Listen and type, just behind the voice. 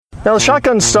Now, the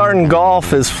shotgun start in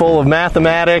golf is full of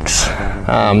mathematics.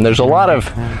 There's a lot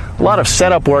of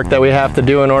setup work that we have to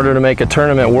do in order to make a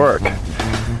tournament work.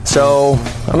 So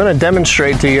I'm going to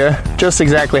demonstrate to you just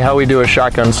exactly how we do a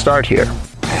shotgun start here.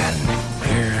 And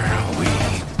here we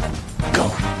go.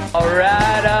 All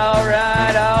right, all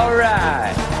right, all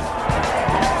right.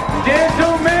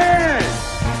 Gentlemen,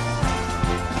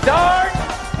 start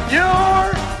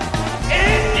your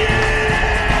engine!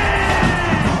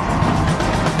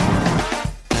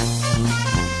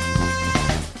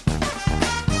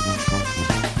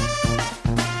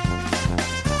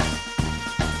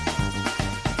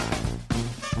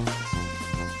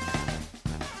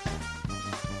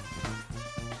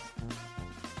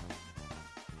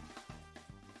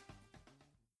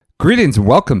 Greetings and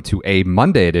welcome to a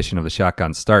Monday edition of the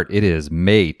Shotgun Start. It is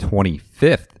May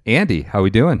 25th. Andy, how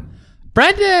we doing?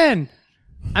 Brendan,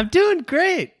 I'm doing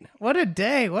great. What a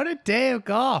day. What a day of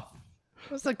golf.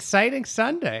 It was an exciting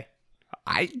Sunday.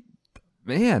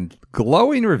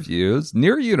 Glowing reviews,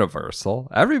 near universal.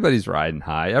 Everybody's riding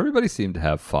high. Everybody seemed to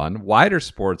have fun. Wider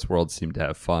sports world seemed to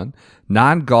have fun.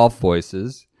 Non-golf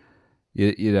voices,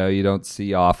 you don't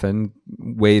see often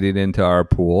waded into our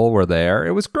pool. Were there.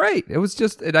 It was great. It was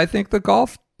just, and I think the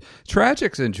golf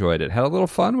tragics enjoyed it, had a little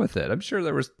fun with it. I'm sure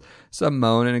there was some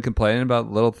moaning and complaining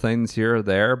about little things here or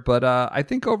there, but I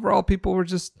think overall people were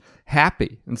just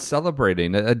happy and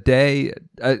celebrating a day,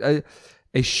 a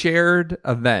shared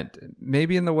event.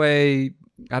 Maybe in the way,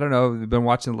 I don't know, we've been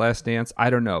watching The Last Dance, I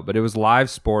don't know, but it was live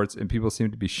sports and people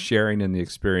seemed to be sharing in the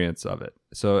experience of it.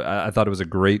 So I thought it was a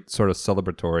great sort of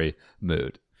celebratory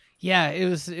mood. Yeah, it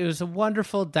was a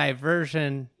wonderful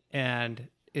diversion, and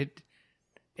it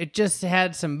just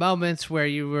had some moments where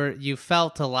you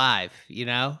felt alive,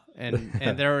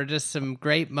 and there were just some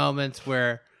great moments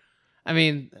where, I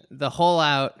mean, the hole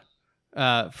out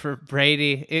for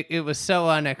Brady, it was so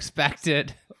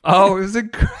unexpected. Oh, it was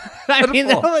incredible. I mean,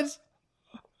 that was.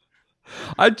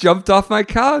 I jumped off my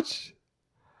couch.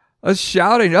 I was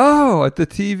shouting, "Oh!" at the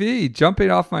TV, jumping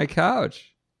off my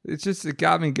couch. It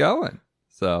got me going.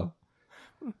 So,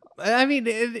 I mean,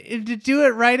 to do it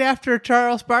right after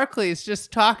Charles Barkley's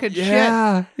just talking shit.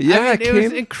 Yeah, it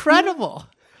was incredible.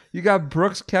 You got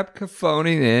Brooks Koepka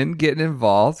phoning in, getting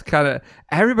involved. Kind of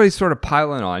everybody sort of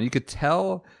piling on. You could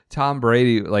tell Tom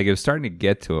Brady, like, it was starting to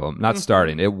get to him. Not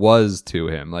starting, it was to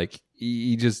him. Like,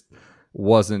 he just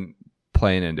wasn't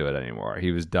playing into it anymore.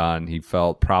 He was done. He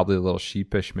felt probably a little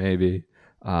sheepish, maybe.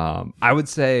 I would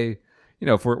say,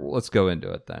 let's go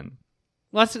into it then.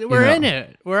 We're in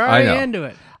it. We're already into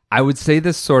it. I would say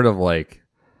this sort of like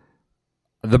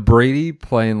the Brady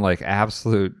playing like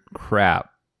absolute crap,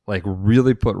 like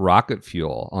really put rocket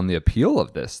fuel on the appeal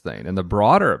of this thing and the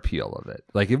broader appeal of it.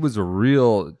 Like, it was a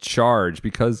real charge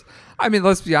because, I mean,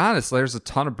 let's be honest, there's a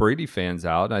ton of Brady fans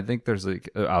out, and I think there's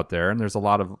out there, and there's a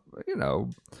lot of,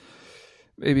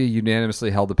 maybe a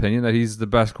unanimously held opinion that he's the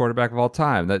best quarterback of all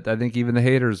time. That I think even the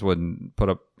haters wouldn't put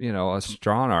up, a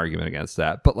strong argument against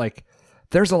that. But like,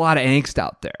 there's a lot of angst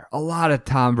out there, a lot of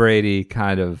Tom Brady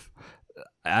kind of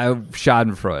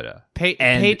Schadenfreude,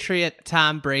 Patriot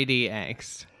Tom Brady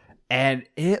angst, and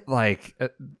it like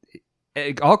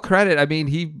all credit. I mean,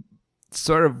 he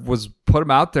sort of was put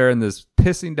him out there in this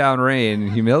pissing down rain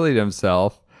and humiliated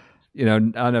himself.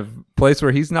 On a place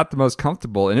where he's not the most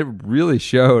comfortable, and it really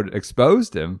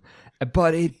exposed him.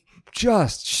 But it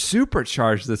just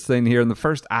supercharged this thing here in the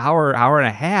first hour and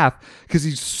a half because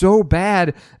he's so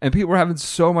bad, and people were having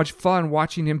so much fun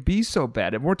watching him be so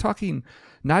bad. And we're talking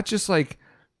not just like,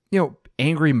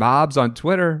 angry mobs on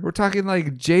Twitter. We're talking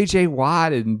like J.J.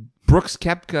 Watt and Brooks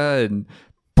Koepka and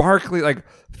Barkley, like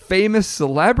famous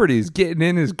celebrities getting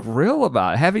in his grill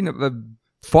about it, having a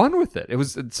fun with it. It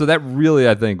was so that really,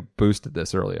 I think, boosted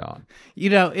this early on.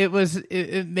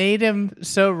 It made him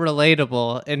so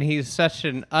relatable, and he's such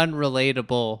an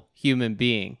unrelatable human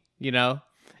being, and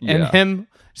him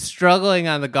struggling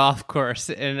on the golf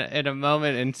course in a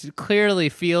moment and clearly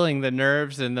feeling the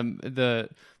nerves and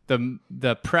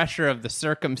the pressure of the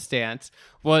circumstance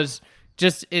was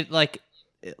just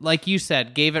like you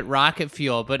said, gave it rocket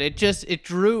fuel, but it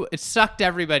sucked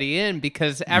everybody in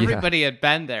because everybody had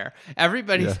been there.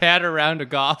 Everybody's had a round of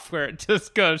golf where it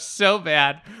just goes so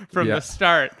bad from the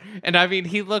start. And I mean,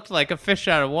 he looked like a fish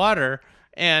out of water.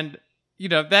 And,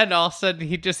 then all of a sudden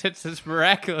he just hits this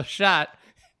miraculous shot.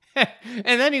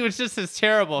 And then he was just as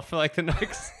terrible for like the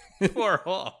next 4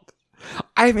 holes.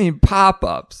 I mean,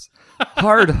 pop-ups,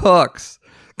 hard hooks,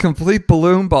 complete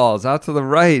balloon balls out to the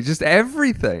right, just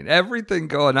everything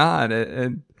going on.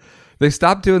 And they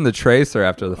stopped doing the tracer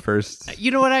after the first. You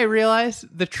know what I realized?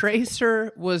 The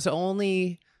tracer was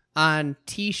only on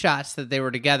tee shots that they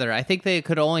were together. I think they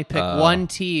could only pick one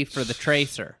tee for the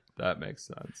tracer. That makes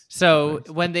sense. So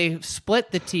when they split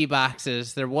the tee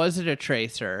boxes, there wasn't a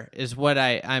tracer, is what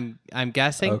I'm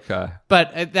guessing. Okay.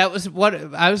 But that was what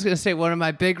I was going to say. One of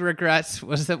my big regrets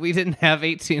was that we didn't have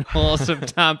 18 holes of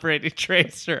Tom Brady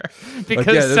tracer,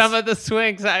 because some of the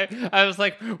swings, I was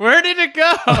like, where did it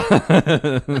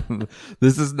go?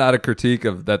 This is not a critique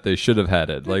of that they should have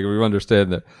had it. Like, we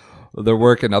understand that they're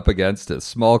working up against it.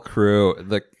 Small crew,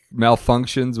 the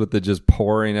malfunctions with the just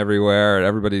pouring everywhere and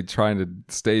everybody trying to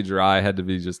stay dry had to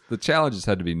be just, the challenges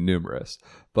had to be numerous.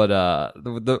 But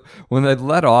when they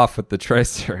let off with the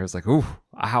tracer, I was like, ooh,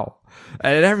 ow.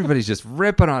 And everybody's just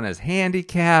ripping on his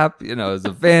handicap, as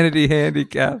a vanity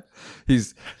handicap.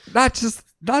 He's not just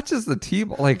the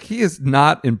team, like, he is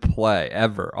not in play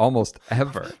ever, almost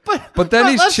ever. But then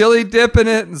he's chili dipping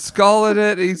it and sculling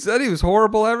it. He said he was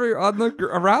horrible around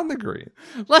the green.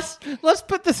 Let's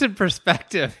put this in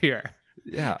perspective here.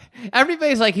 Yeah.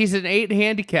 Everybody's like, he's an 8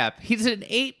 handicap. He's an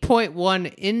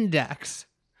 8.1 index,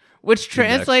 which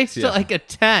translates to like a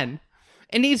 10.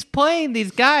 And he's playing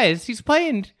these guys. He's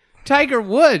playing Tiger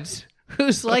Woods,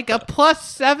 who's like a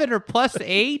 +7 or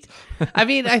 +8. I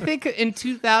mean, I think in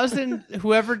 2000,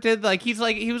 whoever did he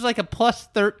was like a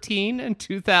 +13 in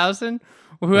 2000.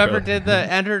 Whoever did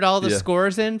entered all the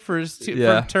scores in for his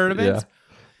for tournaments.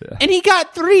 Yeah. And he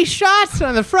got 3 shots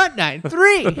on the front nine.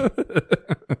 3.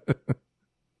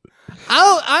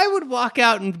 I would walk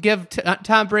out and give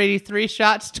Tom Brady 3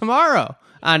 shots tomorrow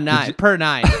on per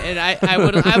 9. And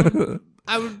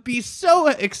I would be so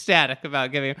ecstatic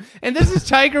about giving him. And this is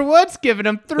Tiger Woods giving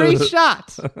him 3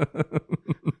 shots.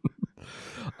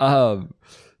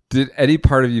 Did any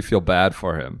part of you feel bad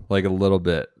for him? Like a little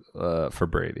bit for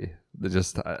Brady?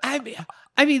 I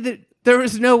mean, there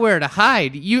was nowhere to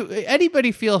hide.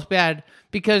 Anybody feels bad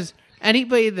because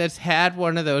anybody that's had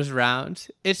one of those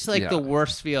rounds, it's like the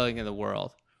worst feeling in the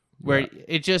world, where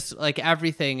it just like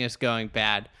everything is going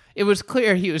bad. It was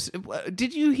clear he was.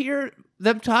 Did you hear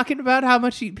them talking about how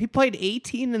much he played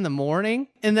 18 in the morning,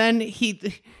 and then he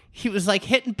was like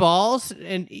hitting balls,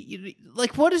 and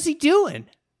like, what is he doing?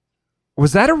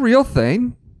 Was that a real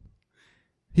thing?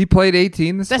 He played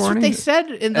 18 this morning? That's what they said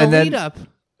in the lead up.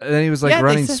 And then he was like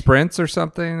running sprints or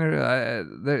something.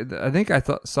 I think I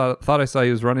thought I saw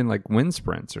he was running like wind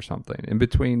sprints or something in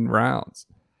between rounds.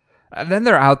 And then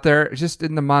they're out there just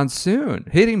in the monsoon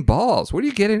hitting balls. What are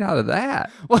you getting out of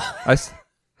that?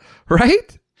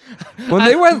 Right? When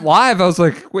they went live, I was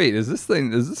like, wait, is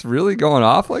this really going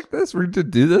off like this? We're going to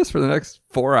do this for the next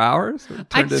 4 hours?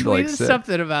 I tweeted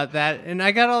something about that, and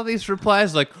I got all these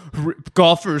replies like,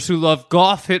 golfers who love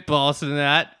golf hit balls and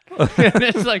that. And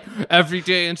it's like, every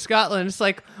day in Scotland. It's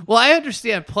like, well, I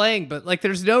understand playing, but like,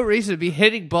 there's no reason to be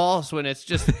hitting balls when it's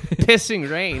just pissing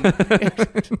rain.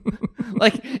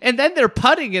 Like, and then they're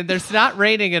putting and there's not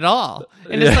raining at all.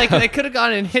 And it's like, they could have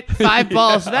gone and hit 5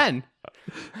 balls then.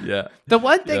 Yeah. The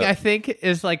one thing I think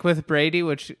is like with Brady,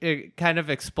 which it kind of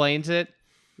explains it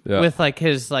with like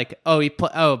his like,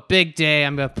 big day,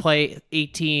 I'm going to play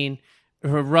 18,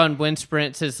 run wind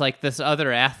sprints, is like this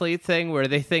other athlete thing where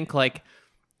they think like,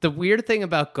 the weird thing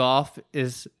about golf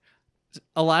is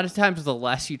a lot of times the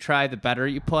less you try, the better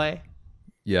you play.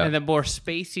 Yeah. And the more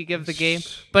space you give the game.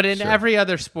 But in every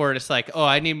other sport, it's like,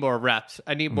 I need more reps.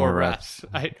 I need more reps.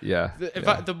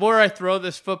 The more I throw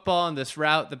this football on this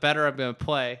route, the better I'm going to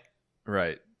play.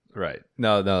 Right.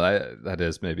 No, that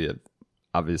is maybe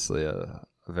obviously a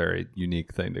very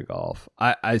unique thing to golf.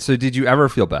 So did you ever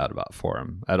feel bad for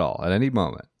him at all, at any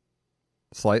moment?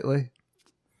 Slightly?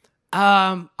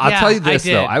 I'll tell you this,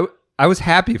 though. I was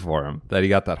happy for him that he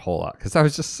got that hole out, because that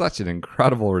was just such an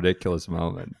incredible, ridiculous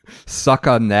moment. Suck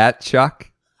on that,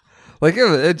 Chuck. Like,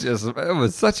 it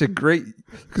was such a great,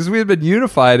 because we had been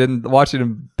unified in watching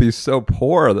him be so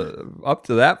poor up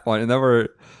to that point, and then we're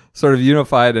sort of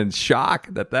unified in shock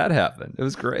that happened. It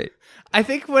was great. I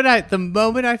think the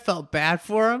moment I felt bad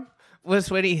for him was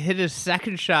when he hit his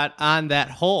second shot on that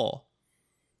hole.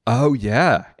 Oh,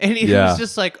 yeah. And he was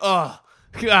just like, oh,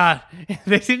 God,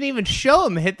 they didn't even show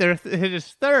him hit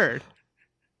his third.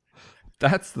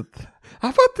 How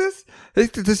about this?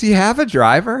 Does he have a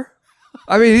driver?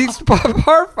 I mean, he's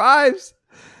par 5s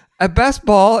at best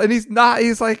ball, and he's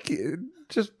like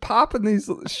just popping these,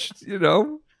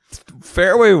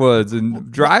 fairway woods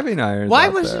and driving irons. Why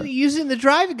wasn't he using the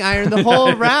driving iron the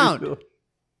whole round?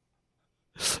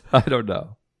 I don't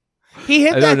know. He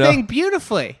hit that thing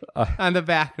beautifully on the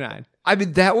back nine. I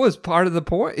mean, that was part of the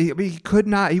point. He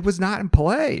was not in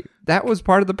play. That was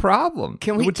part of the problem.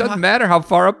 It doesn't matter how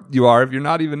far up you are if you're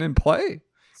not even in play.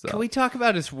 So. Can we talk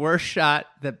about his worst shot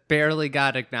that barely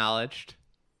got acknowledged?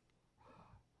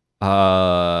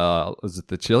 Was it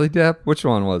the chili dip? Which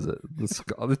one was it?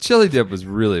 The chili dip was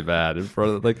really bad in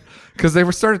front of because they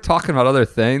started talking about other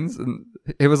things, and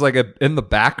it was like in the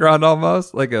background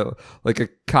almost like a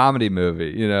comedy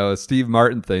movie, a Steve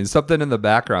Martin thing, something in the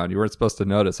background you weren't supposed to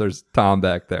notice. There's Tom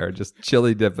back there just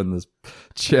chili dipping this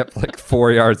chip like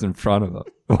 4 yards in front of him.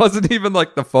 It wasn't even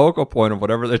like the focal point of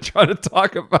whatever they're trying to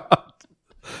talk about.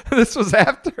 This was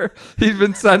after he'd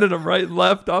been sending them right and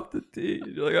left off the tee.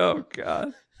 You're like, oh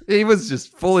god. He was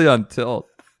just fully on tilt.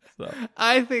 So.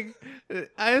 I think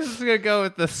I was gonna go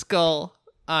with the skull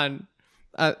on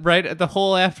right at the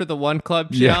hole after the one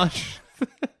club challenge.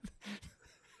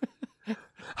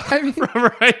 I mean,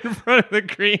 from right in front of the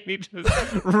green, he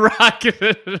just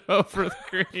rocketed it over the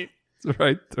green. It's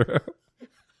right through.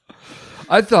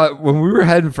 I thought when we were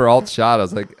heading for alt shot, I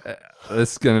was like,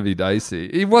 this is going to be dicey.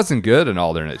 He wasn't good in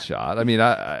alternate shot. I mean,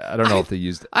 I don't know if they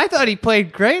used it. I thought he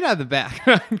played great on the back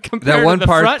compared to the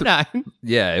front nine.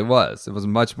 Yeah, it was. It was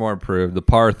much more improved. The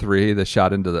par 3, the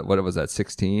shot into what was that,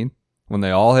 16? When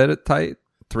they all hit it tight?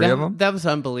 Three of them? That was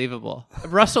unbelievable.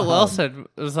 Russell Wilson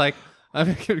was like, I'm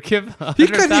going to give He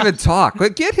couldn't even talk.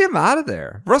 Like, get him out of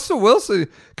there. Russell Wilson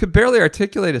could barely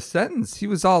articulate a sentence. He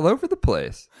was all over the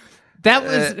place. That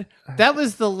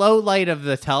was the low light of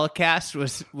the telecast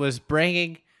was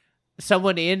bringing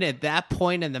someone in at that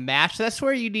point in the match. That's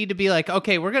where you need to be like,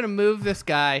 okay, we're going to move this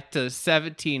guy to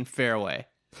 17 fairway.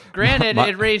 Granted,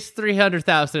 it raised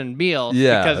 300,000 meals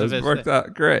because of his worked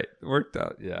out great. Worked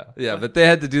out, yeah. But they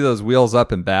had to do those wheels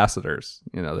up ambassadors.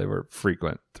 They were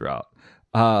frequent throughout.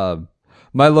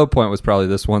 My low point was probably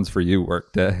this one's for you,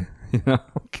 Workday.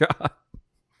 God.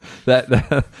 That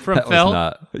from that Phil? Was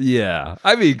not. Yeah,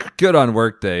 I mean, good on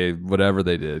Workday. Whatever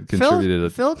they did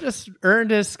contributed. Phil just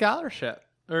earned his scholarship,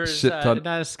 or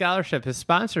not his scholarship, his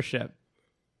sponsorship.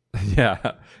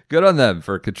 Yeah, good on them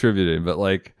for contributing, but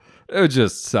it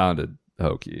just sounded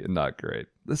hokey and not great.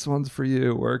 This one's for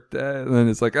you, Workday. And then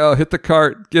it's like, oh, hit the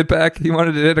cart, get back. He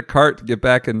wanted to hit a cart to get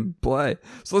back and play.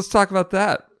 So let's talk about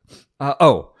that.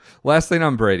 Last thing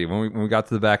on Brady when we got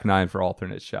to the back nine for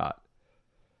alternate shot.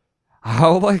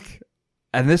 And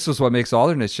this was what makes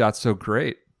alternate shots so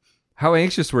great. How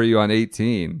anxious were you on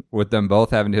 18 with them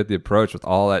both having to hit the approach with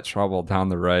all that trouble down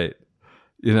the right,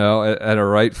 at a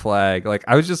right flag?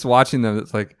 I was just watching them.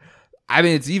 It's like, I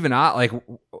mean, it's even out, I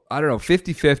don't know,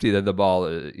 50-50 that the ball,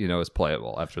 is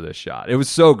playable after this shot. It was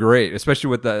so great, especially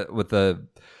with the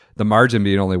margin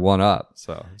being only one up.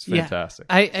 So it's fantastic.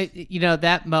 Yeah, I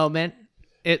that moment,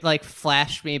 it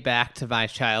flashed me back to my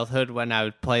childhood when I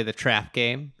would play the trap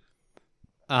game.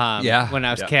 When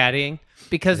I was caddying,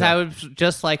 because I was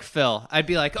just like Phil. I'd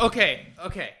be like, okay.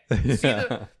 See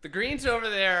the green's over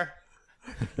there.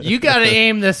 You got to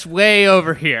aim this way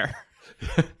over here.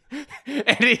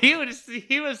 And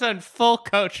he was on full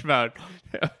coach mode.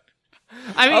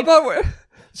 I mean,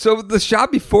 so the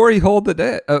shot before he holed the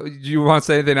day. Do you want to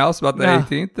say anything else about the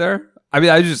 18th there? I mean,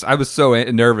 I was so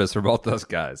nervous for both those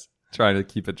guys trying to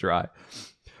keep it dry.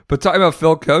 But talking about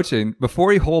Phil coaching,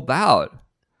 before he holed out,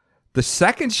 the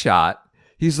second shot,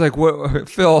 he's like,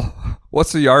 Phil,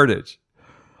 what's the yardage?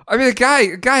 I mean,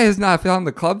 the guy has not found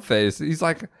the club face. He's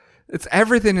like, it's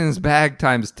everything in his bag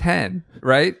times 10,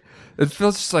 right? And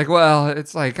Phil's just like, well,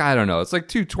 it's I don't know. It's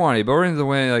 220, but we're into the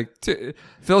wind.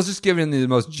 Phil's just giving the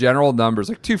most general numbers,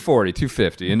 240,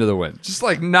 250 into the wind. Just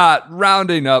not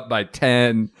rounding up by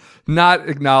 10, not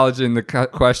acknowledging the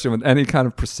question with any kind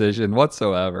of precision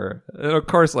whatsoever. And of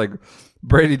course,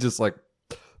 Brady just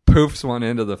poofs one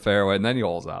into the fairway, and then he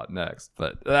holes out next.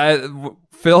 But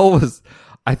Phil was,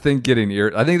 I think, getting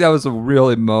irritated. I think that was a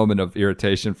really moment of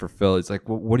irritation for Phil. He's like,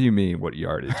 well, what do you mean, what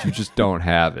yardage? You just don't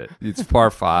have it. It's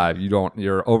par 5.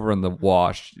 You're over in the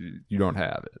wash. You don't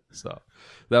have it. So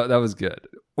that was good.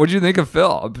 What did you think of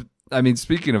Phil? I mean,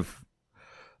 speaking of,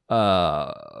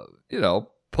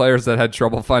 players that had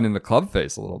trouble finding the club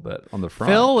face a little bit on the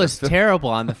front. Phil was terrible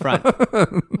on the front.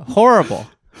 Horrible.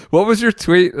 What was your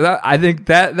tweet? I think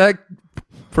that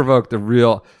provoked a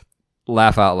real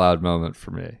laugh out loud moment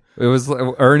for me. It was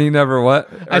Ernie never what?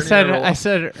 I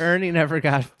said Ernie never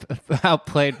got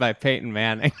outplayed by Peyton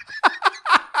Manning.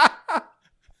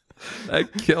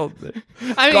 That killed me.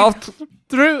 I mean,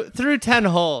 through 10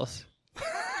 holes.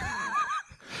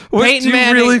 Peyton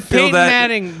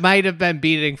Manning might have been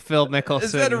beating Phil Mickelson.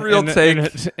 Is that a real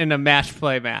take in a match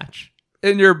play match?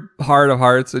 In your heart of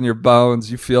hearts, in your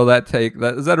bones, you feel that take.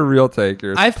 Is that a real take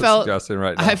you're suggesting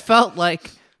right now? I felt like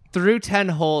through 10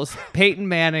 holes, Peyton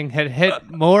Manning had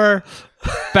hit more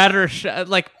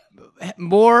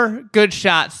more good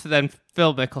shots than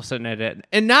Phil Mickelson had hit.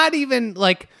 And not even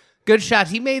good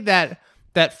shots. He made that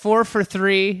 4 for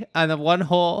 3 on the one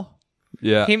hole.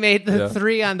 Yeah. He made the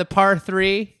 3 on the par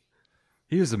 3.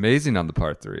 He was amazing on the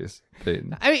par 3s,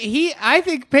 Peyton. I mean, I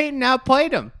think Peyton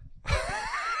outplayed him.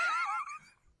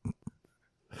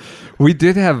 We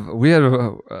had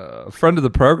a friend of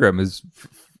the program who's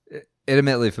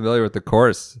intimately familiar with the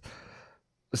course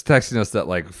was texting us that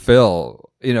like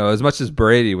Phil, as much as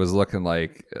Brady was looking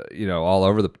like, all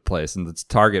over the place and it's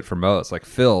target for most, like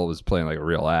Phil was playing like a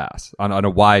real ass on a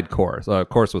wide course, a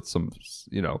course with some,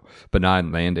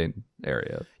 benign landing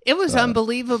area. It was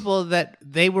unbelievable that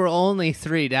they were only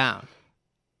 3 down.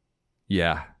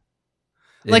 Yeah.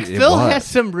 Phil has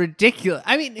some ridiculous.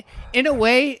 I mean, in a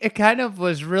way, it kind of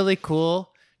was really cool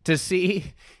to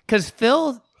see because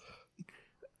Phil,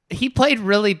 he played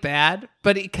really bad,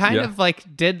 but he kind of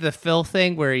like did the Phil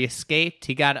thing where he escaped.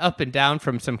 He got up and down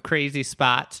from some crazy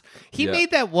spots. He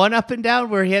made that one up and down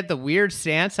where he had the weird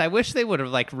stance. I wish they would have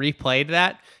like replayed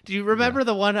that. Do you remember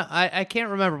the one? I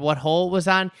can't remember what hole it was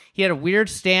on. He had a weird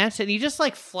stance and he just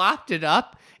like flopped it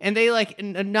up. And they like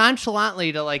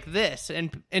nonchalantly to like this.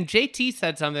 And JT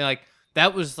said something like,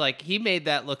 that was like, he made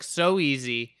that look so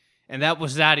easy. And that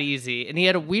was not easy. And he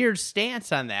had a weird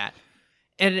stance on that.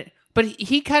 But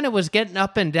he kind of was getting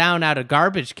up and down out of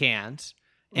garbage cans.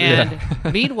 And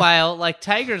meanwhile, like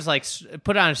Tiger's like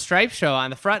put on a stripe show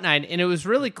on the front nine. And it was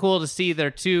really cool to see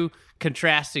their two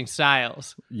contrasting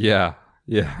styles. Yeah.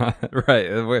 Yeah.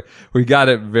 Right. We got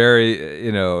it very,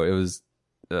 it was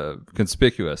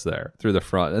conspicuous there through the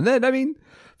front. And then, I mean,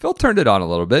 Phil turned it on a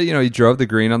little bit. He drove the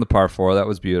green on the par 4. That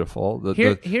was beautiful.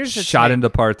 Here's the shot into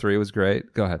par 3 was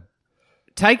great. Go ahead.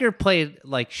 Tiger played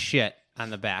like shit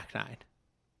on the back nine.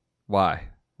 Why?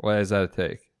 Why is that a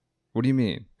take? What do you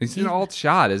mean? He's an alt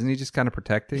shot. Isn't he just kind of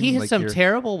protecting? He has some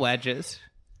terrible wedges.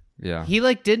 Yeah. He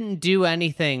like didn't do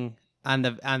anything on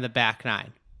the back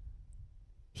nine.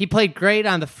 He played great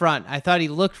on the front. I thought he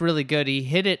looked really good. He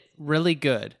hit it really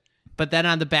good. But then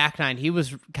on the back nine, he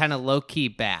was kind of low-key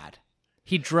bad.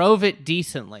 He drove it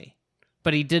decently,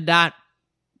 but he did not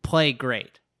play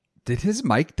great. Did his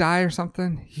mic die or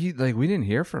something? We didn't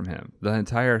hear from him the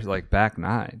entire back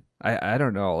nine. I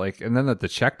don't know. And then at the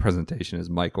check presentation, his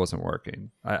mic wasn't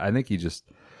working. I think he just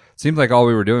seemed like all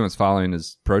we were doing was following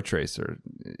his Pro Tracer,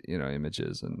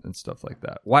 images and stuff like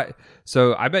that. Why?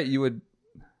 So I bet you would.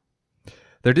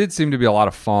 There did seem to be a lot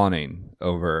of fawning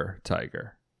over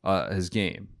Tiger, his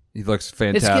game. He looks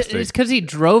fantastic. It's because he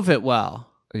drove it well.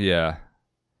 Yeah.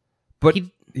 But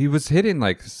he was hitting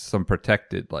some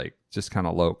protected, just kind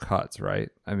of low cuts, right?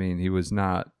 I mean, he was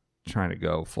not trying to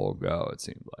go full go, it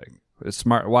seemed like. It's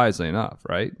smart, wisely enough,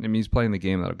 right? I mean, he's playing the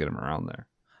game that'll get him around there.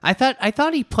 I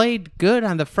thought he played good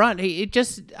on the front. It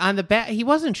just, on the back, he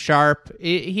wasn't sharp.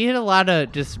 He hit a lot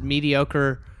of just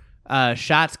mediocre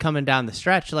shots coming down the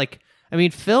stretch.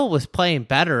 Phil was playing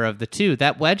better of the two.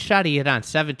 That wedge shot he hit on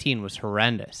 17 was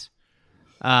horrendous.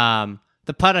 The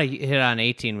putt he hit on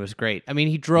 18 was great. I mean,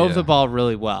 he drove the ball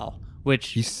really well, which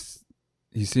he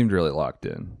seemed really locked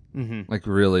in. Mm-hmm.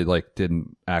 Really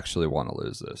didn't actually want to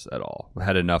lose this at all.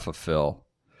 Had enough of Phil.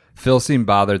 Phil seemed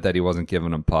bothered that he wasn't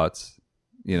giving him putts.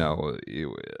 I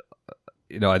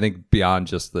think beyond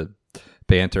just the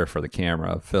banter for the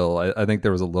camera, Phil, I think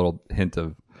there was a little hint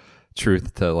of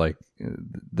truth to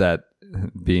that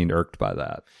being irked by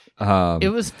that. It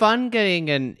was fun getting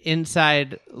an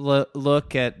inside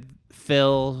look at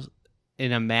Phil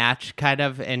in a match, kind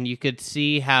of, and you could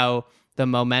see how the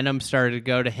momentum started to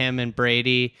go to him and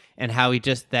Brady, and how he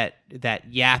just that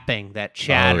yapping, that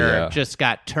chatter just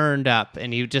got turned up,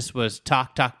 and he just was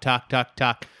talk,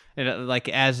 and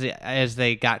as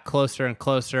they got closer and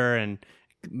closer, and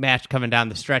match coming down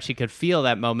the stretch, he could feel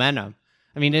that momentum.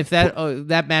 I mean, if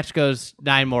that match goes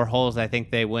 9 more holes, I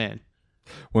think they win.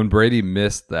 When Brady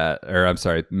missed that, or I'm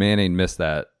sorry, Manning missed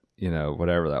that,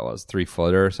 whatever that was,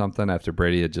 3-footer or something after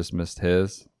Brady had just missed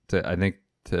his,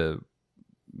 to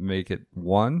make it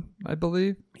 1, I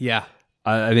believe. Yeah.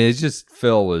 I mean, it's just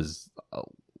Phil was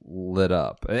lit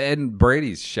up. And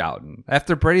Brady's shouting.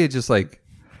 After Brady had just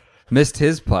missed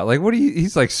his putt.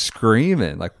 He's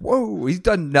screaming. Whoa, he's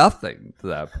done nothing to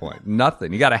that point.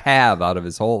 Nothing. He got a halve out of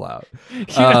his hole out.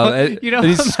 And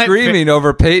he's screaming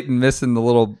over Peyton missing the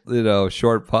little,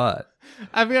 short putt.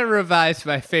 I'm going to revise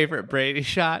my favorite Brady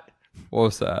shot. What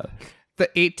was that? The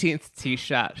 18th tee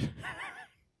shot.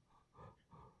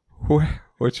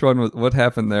 Which one was? What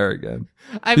happened there again?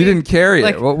 He didn't carry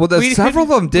it. Well, several of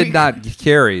them did not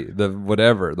carry the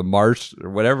marsh or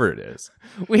whatever it is.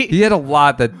 He had a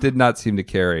lot that did not seem to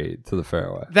carry to the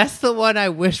fairway. That's the one I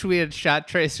wish we had shot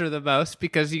Tracer the most,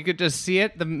 because you could just see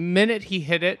it. The minute he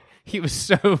hit it, he was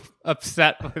so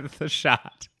upset with the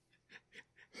shot.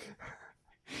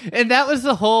 And that was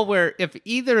the hole where if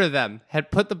either of them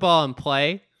had put the ball in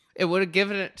play, it would have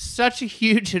given it such a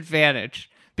huge advantage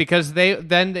because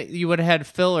then you would have had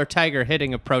Phil or Tiger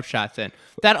hitting approach shots in.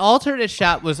 That alternate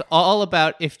shot was all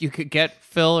about if you could get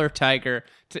Phil or Tiger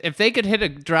if they could hit a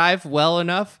drive well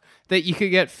enough that you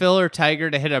could get Phil or Tiger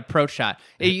to hit an approach shot.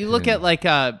 You look at like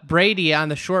Brady on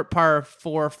the short par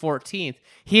 4 14th.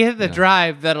 He hit the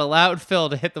drive that allowed Phil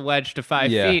to hit the wedge to 5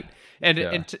 feet,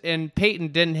 and Peyton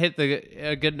didn't hit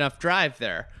a good enough drive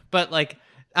there. But like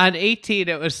on 18,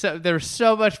 there was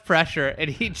so much pressure, and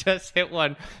he just hit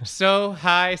one so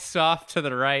high, soft to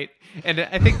the right. And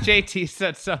I think JT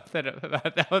said something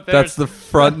about that. That's the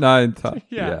front nine time.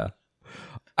 Yeah.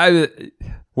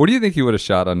 What do you think he would have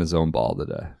shot on his own ball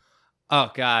today?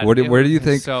 Oh God! Where do you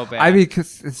think? So bad. I mean,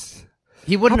 because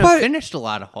he wouldn't have finished a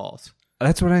lot of holes.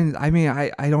 That's what I mean.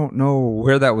 I don't know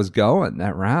where that was going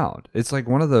that round. It's like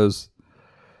one of those.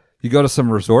 You go to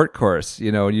some resort course,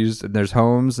 and and there's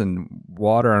homes and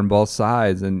water on both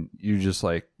sides, and you just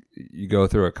like you go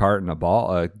through a cart and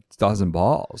a dozen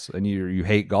balls, and you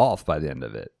hate golf by the end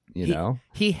of it.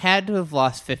 He had to have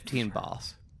lost 15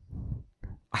 balls.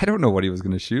 I don't know what he was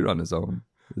going to shoot on his own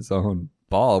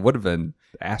ball. It would have been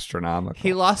astronomical.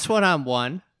 He lost one on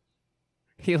 1.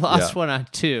 He lost one on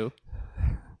 2.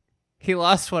 He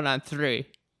lost one on 3.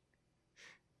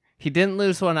 He didn't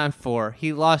lose one on 4.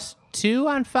 He lost 2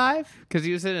 on 5 because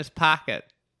he was in his pocket.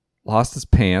 Lost his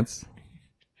pants.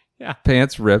 Yeah.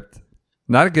 Pants ripped.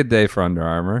 Not a good day for Under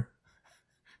Armour.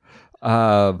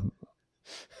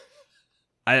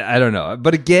 I don't know,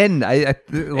 but again, I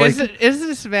like. Is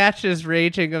this match as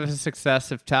raging of a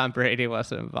success if Tom Brady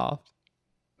wasn't involved?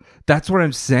 That's what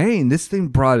I'm saying. This thing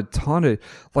brought a ton of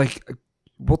like.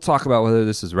 We'll talk about whether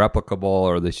this is replicable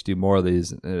or they should do more of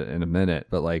these in a minute.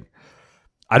 But like,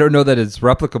 I don't know that it's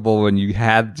replicable when you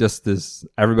had just this.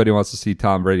 Everybody wants to see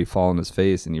Tom Brady fall on his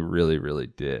face, and he really, really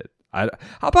did. How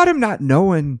about him not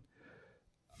knowing?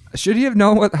 Should he have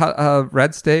known what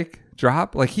red steak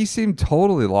drop? Like he seemed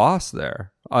totally lost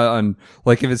there. On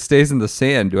like if it stays in the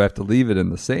sand, do I have to leave it in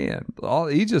the sand?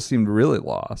 He just seemed really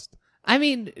lost. I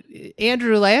mean,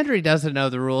 Andrew Landry doesn't know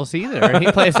the rules either.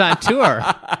 He plays on tour.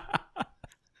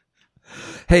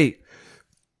 Hey,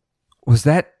 was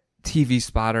that TV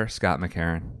spotter Scott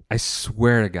McCarron? I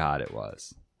swear to God it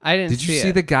was. I didn't. Did you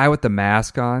see the guy with the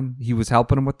mask on? He was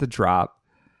helping him with the drop.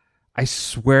 I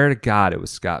swear to God it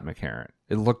was Scott McCarron.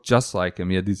 It looked just like him.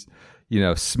 He had these,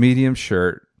 medium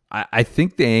shirt. I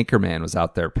think the anchorman was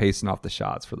out there pacing off the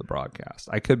shots for the broadcast.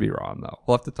 I could be wrong, though.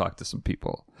 We'll have to talk to some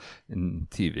people in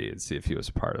TV and see if he was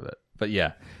a part of it. But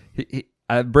yeah,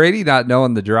 Brady not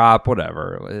knowing the drop,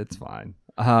 whatever. It's fine.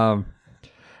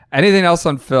 Anything else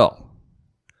on Phil?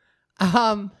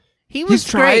 He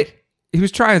was great. He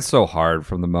was trying so hard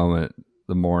from the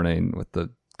morning with the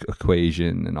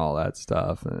equation and all that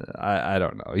stuff. I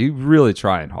don't know. He really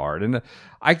trying hard. And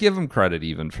I give him credit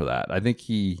even for that. I think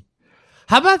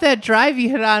How about that drive he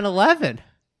hit on 11?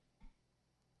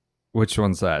 Which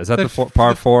one's that? Is that the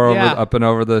par 4 up and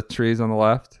over the trees on the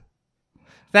left?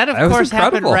 That, of course,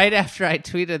 happened right after I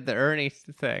tweeted the Ernie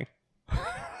thing.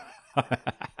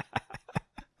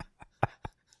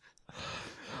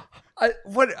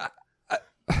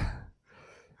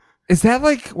 Is that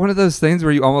like one of those things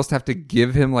where you almost have to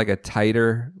give him like a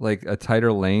tighter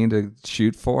lane to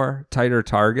shoot for, tighter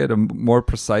target, a more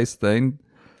precise thing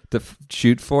to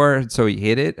shoot for, so he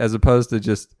hit it, as opposed to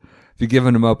just if you give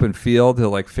him an open field, he'll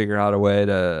like figure out a way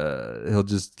he'll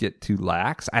just get too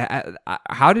lax.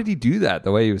 How did he do that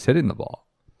the way he was hitting the ball?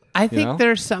 I think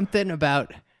there's something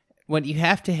about when you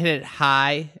have to hit it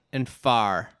high and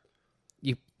far,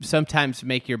 you sometimes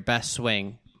make your best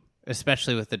swing,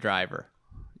 especially with the driver.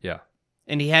 Yeah.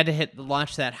 And he had to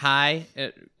launch that high,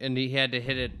 and he had to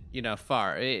hit it,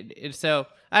 far. So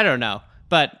I don't know,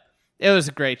 but it was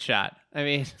a great shot. I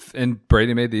mean, and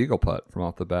Brady made the eagle putt from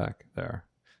off the back there.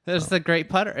 That was the great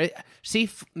putter. See,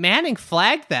 Manning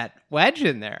flagged that wedge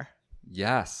in there.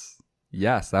 Yes,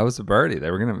 that was a birdie.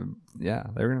 They were gonna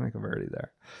make a birdie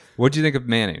there. What do you think of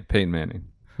Peyton Manning?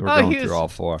 We're going through all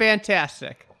 4.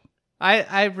 Fantastic.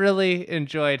 I really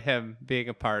enjoyed him being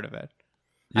a part of it.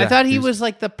 Yeah, I thought he was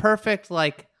like the perfect,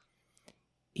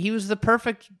 he was the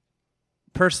perfect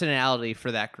personality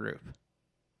for that group.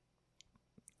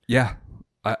 Yeah.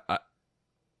 I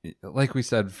like we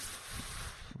said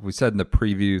in the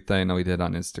preview thing that we did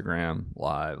on Instagram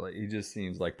Live, like he just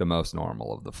seems like the most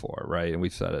normal of the 4, right? And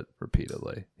we've said it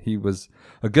repeatedly. He was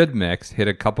a good mix, hit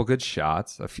a couple good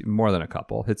shots, more than a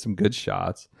couple, hit some good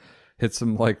shots, hit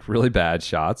some like really bad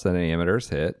shots that amateurs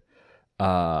hit,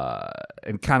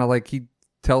 and kind of like he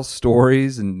tells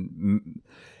stories, and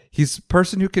he's a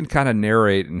person who can kind of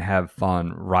narrate and have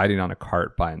fun riding on a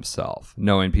cart by himself,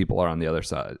 knowing people are on the other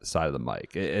side of the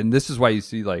mic. And this is why you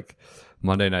see like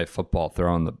Monday Night Football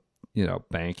throwing the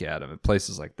bank at him at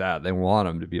places like that. They want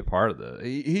him to be a part of it.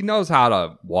 He knows how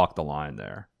to walk the line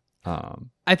there.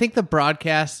 I think the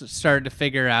broadcast started to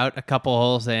figure out a couple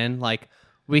holes in, like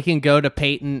we can go to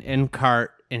Peyton in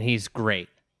cart and he's great,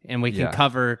 and we can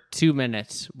cover 2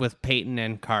 minutes with Peyton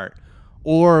in cart,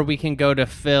 or we can go to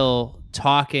Phil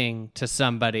talking to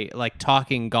somebody, like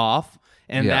talking golf,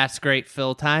 and that's great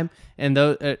Phil time, and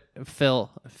those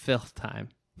Phil time.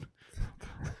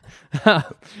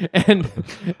 and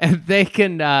they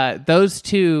can those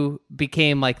two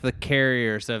became like the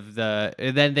carriers of the,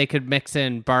 then they could mix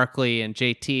in Barkley and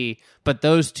JT, but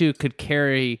those two could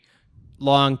carry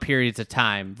long periods of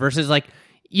time versus like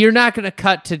you're not going to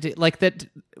cut to like that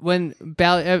when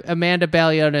Amanda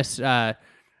Balionis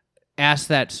asked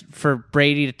that for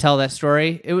Brady to tell that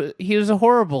story. He was a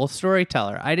horrible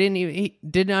storyteller. He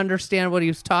didn't understand what he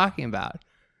was talking about.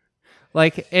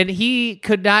 Like, and he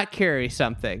could not carry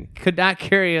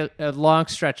a long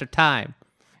stretch of time,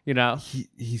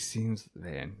 He seems,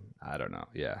 man, I don't know.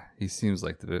 Yeah, he seems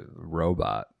like the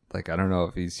robot. Like, I don't know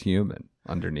if he's human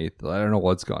underneath. I don't know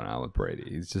what's going on with Brady.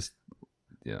 He's just,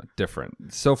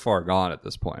 different. So far gone at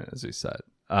this point, as we said.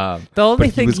 The only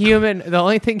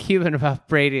thing human about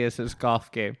Brady is his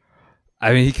golf game.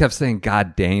 I mean, he kept saying,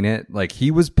 God dang it. Like, he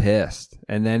was pissed.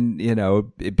 And then,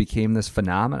 it became this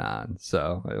phenomenon.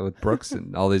 So, with Brooks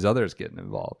and all these others getting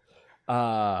involved.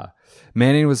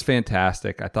 Manning was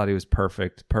fantastic. I thought he was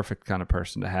perfect kind of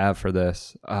person to have for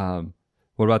this.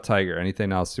 What about Tiger?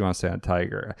 Anything else you want to say on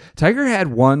Tiger? Tiger had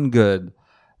one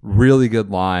really good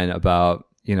line about,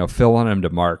 Phil wanted him to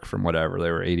mark from whatever.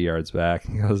 They were 80 yards back.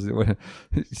 He goes, did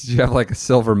you have like a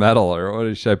silver medal or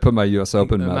what? Should I put my U.S.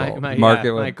 Open medal?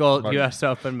 My gold U.S.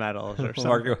 Open medals or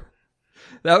something.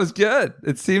 That was good.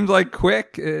 It seemed like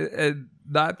quick and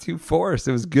not too forced.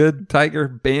 It was good Tiger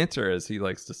banter, as he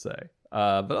likes to say.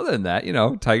 But other than that,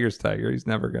 Tiger's Tiger. He's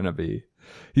never going to be.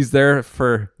 He's there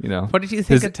for, What did you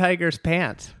think of Tiger's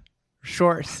pants?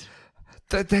 Shorts.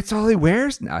 That's all he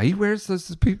wears now. He wears those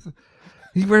to people.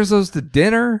 He wears those to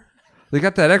dinner. They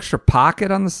got that extra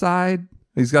pocket on the side.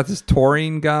 He's got this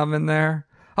taurine gum in there.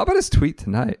 How about his tweet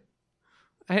tonight?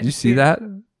 Did you see that?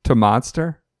 To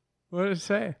Monster? What did it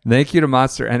say? Thank you to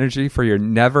Monster Energy for your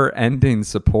never-ending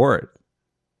support.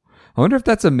 I wonder if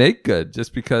that's a make good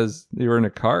just because you were in a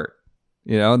cart,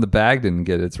 and the bag didn't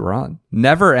get its run.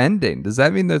 Never ending. Does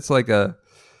that mean that's like a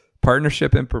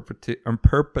partnership in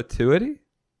perpetuity?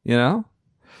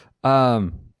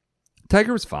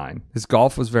 Tiger was fine. His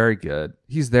golf was very good.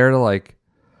 He's there to like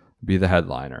be the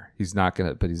headliner. He's not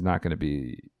gonna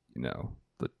be,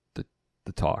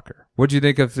 the talker. What do you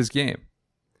think of his game?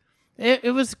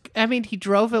 It was. I mean, he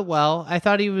drove it well. I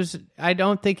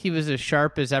don't think he was as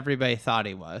sharp as everybody thought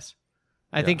he was.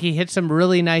 I think he hit some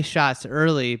really nice shots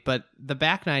early, but the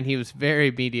back nine he was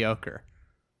very mediocre.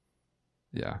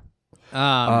 Yeah.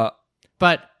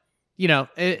 But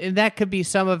and that could be,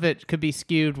 some of it could be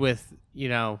skewed with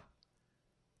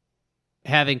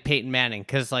having Peyton Manning,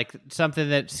 because like something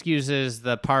that skews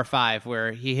the par 5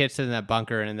 where he hits in that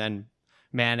bunker and then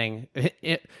Manning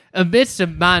amidst a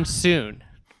monsoon.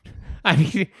 I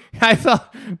mean, I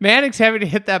thought Manning's having to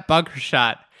hit that bunker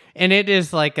shot and it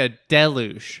is like a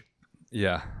deluge.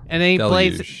 Yeah. And then he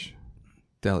plays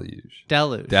Deluge.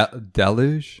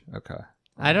 Deluge. Okay.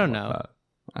 I don't know.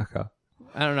 Okay.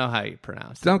 I don't know how you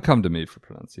pronounce it. Don't come to me for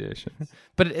pronunciations.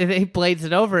 But he blades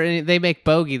it over and they make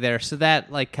bogey there, so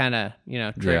that like kind of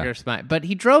triggers my. But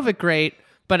he drove it great.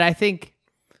 But I think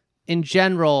in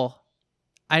general,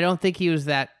 I don't think he was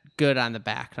that good on the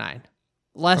back nine.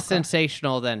 Less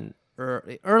sensational than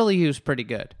early. He was pretty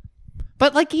good,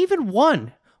 but like even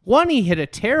one he hit a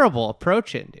terrible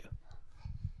approach into.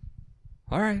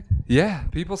 All right, yeah.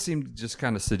 People seem just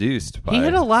kind of seduced by. He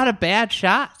hit a lot of bad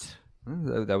shots.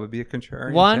 That would be a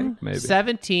contrarian. 1, take, maybe.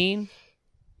 17,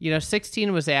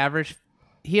 16 was average.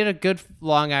 He had a good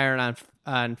long iron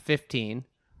on 15.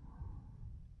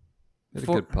 He had a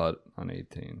good putt on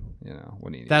 18.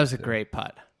 When he that was a great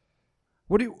putt.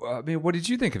 What did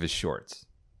you think of his shorts?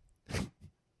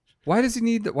 Why does he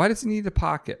need the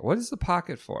pocket? What is the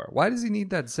pocket for? Why does he need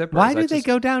that zipper? Why do they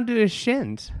go down to his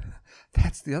shins?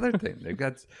 That's the other thing. They've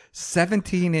got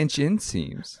 17-inch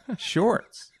inseams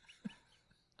shorts.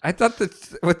 I thought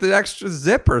that with the extra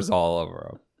zippers all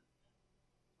over them.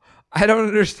 I don't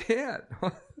understand.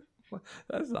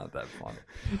 That's not that funny.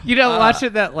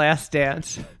 Watching that Last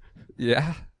Dance.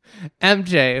 Yeah.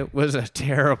 MJ was a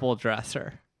terrible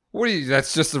dresser. What do you?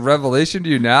 That's just a revelation to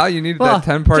you now. You needed that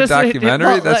 10-part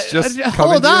documentary. That's just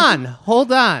hold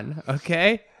on.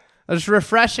 Okay, I was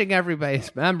refreshing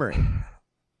everybody's memory.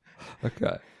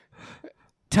 Okay.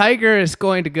 Tiger is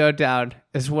going to go down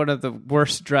as one of the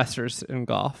worst dressers in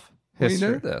golf history.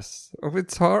 We know this.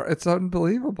 It's hard. It's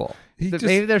unbelievable.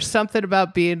 Maybe there's something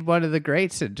about being one of the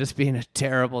greats and just being a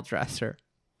terrible dresser.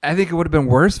 I think it would have been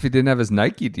worse if he didn't have his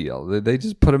Nike deal. They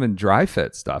just put him in dry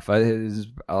fit stuff. As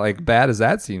like bad as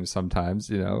that seems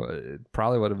sometimes, it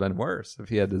probably would have been worse if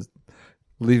he had to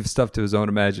leave stuff to his own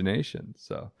imagination.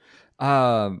 So,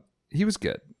 he was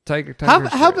good. How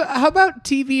about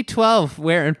TV12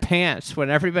 wearing pants when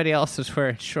everybody else is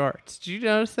wearing shorts? Did you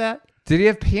notice that? Did he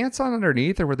have pants on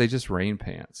underneath, or were they just rain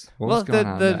pants? What was going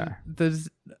on there? The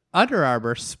Under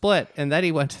Armour split, and then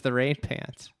he went to the rain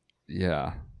pants.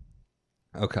 Yeah.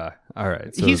 Okay. All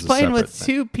right. So he's playing with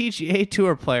two PGA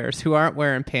Tour players who aren't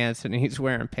wearing pants, and he's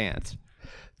wearing pants.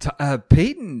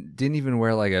 Peyton didn't even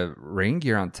wear like a rain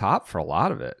gear on top for a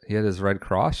lot of it. He had his Red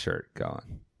Cross shirt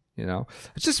going. I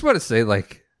just want to say,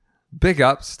 like, big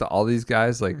ups to all these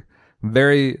guys. Like,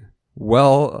 very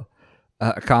well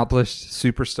accomplished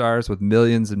superstars with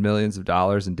millions and millions of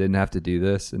dollars, and didn't have to do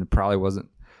this. And it probably wasn't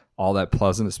all that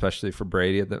pleasant, especially for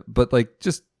Brady. But like,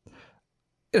 just.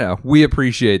 We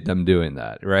appreciate them doing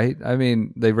that, right? I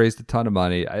mean, they raised a ton of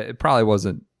money. It probably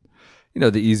wasn't,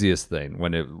 the easiest thing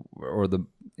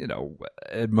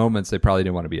at moments they probably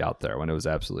didn't want to be out there when it was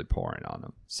absolutely pouring on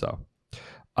them. So,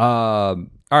 all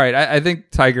right. I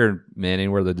think Tiger and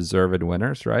Manning were the deserved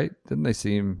winners, right? Didn't they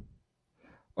seem,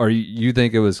 or you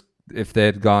think it was, if they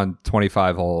had gone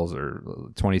 25 holes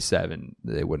or 27,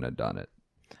 they wouldn't have done it?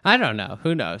 I don't know.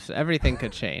 Who knows? Everything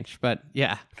could change. But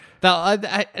yeah,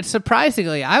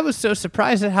 surprisingly, I was so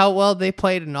surprised at how well they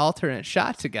played an alternate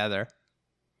shot together.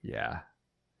 Yeah.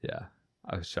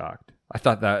 I was shocked. I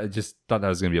thought that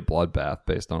was going to be a bloodbath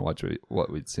based on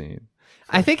what we'd seen.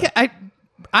 I think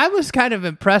I was kind of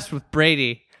impressed with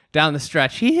Brady down the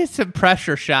stretch. He hit some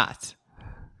pressure shots,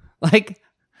 like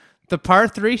the par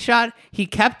 3 shot. He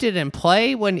kept it in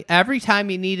play when every time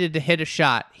he needed to hit a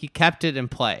shot, he kept it in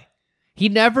play. He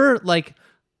never like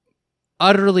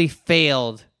utterly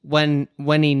failed when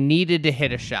he needed to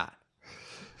hit a shot.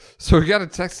 So we got a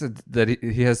text that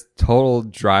he has total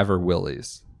driver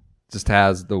willies. Just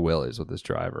has the willies with his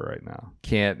driver right now.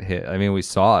 Can't hit. I mean, we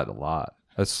saw it a lot.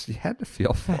 You had to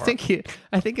feel for him.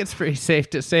 I think it's pretty safe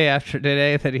to say after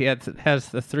today that he has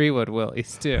the 3-wood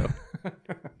willies too.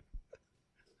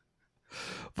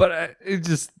 But it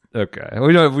just. Okay,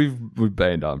 we know we've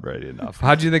banged on Brady enough.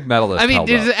 How do you think Medalist? I mean, held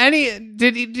up?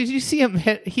 Did you see him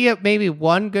hit? He hit maybe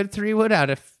one good 3-wood out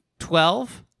of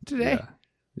 12 today.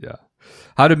 Yeah.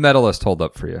 How did Medalist hold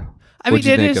up for you? I mean,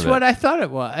 it is what I thought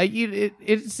it was.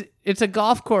 It's a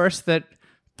golf course that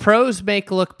pros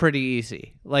make look pretty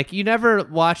easy. Like, you never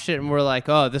watched it and were like,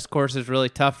 oh, this course is really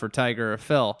tough for Tiger or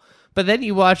Phil. But then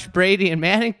you watch Brady and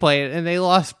Manning play it, and they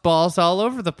lost balls all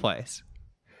over the place.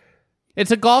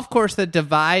 It's a golf course that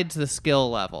divides the skill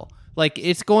level. Like,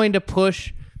 it's going to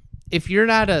push. If you're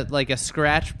not a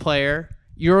scratch player,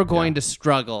 you're going to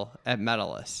struggle at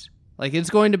Medalist. Like, it's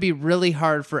going to be really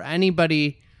hard for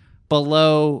anybody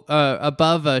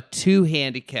above a 2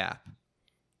 handicap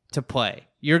to play.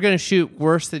 You're going to shoot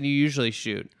worse than you usually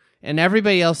shoot, and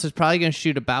everybody else is probably going to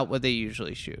shoot about what they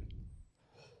usually shoot.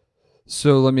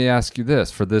 So let me ask you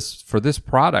this: for this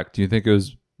product, do you think it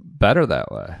was better that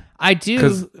way? I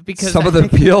do, because some of the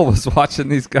appeal was watching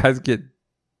these guys get.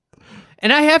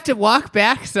 And I have to walk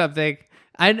back something.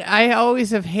 I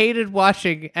always have hated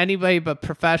watching anybody but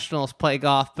professionals play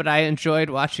golf, but I enjoyed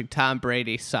watching Tom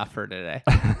Brady suffer today.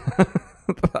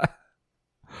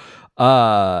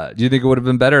 Do you think it would have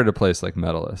been better at a place like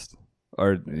Medalist,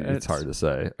 or it's hard to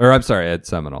say? Or I'm sorry, at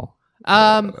Seminole.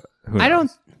 I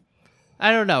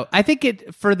don't know. I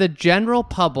think for the general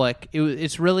public,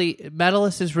 it's really,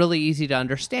 Medalist is really easy to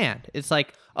understand. It's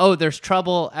like, oh, there's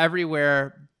trouble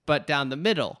everywhere but down the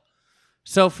middle.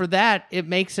 So for that, it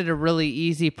makes it a really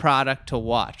easy product to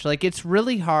watch. Like, it's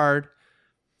really hard,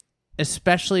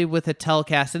 especially with a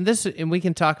telecast. And we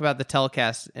can talk about the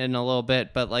telecast in a little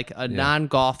bit, but like a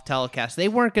non-golf telecast, they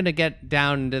weren't going to get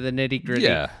down into the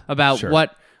nitty-gritty about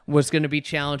what was going to be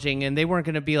challenging. And they weren't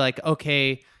going to be like,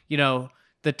 okay,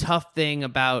 the tough thing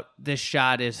about this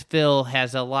shot is Phil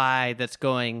has a lie that's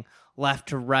going left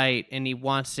to right, and he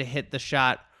wants to hit the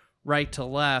shot right to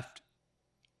left.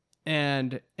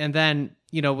 And then,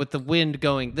 with the wind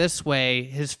going this way,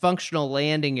 his functional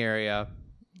landing area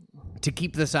to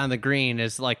keep this on the green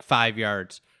is like 5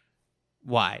 yards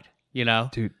wide,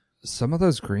 Dude, some of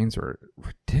those greens were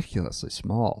ridiculously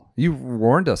small. You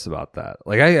warned us about that.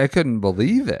 Like, I couldn't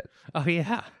believe it. Oh,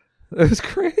 yeah. It was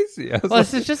crazy. Well,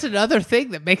 this is just another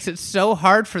thing that makes it so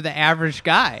hard for the average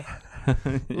guy.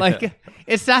 Like,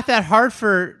 it's not that hard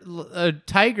for a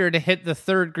Tiger to hit the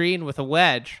third green with a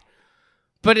wedge,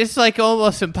 but it's like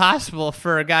almost impossible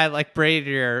for a guy like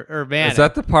Brady or Manning. Is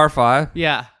that the par 5?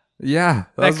 Yeah. Yeah,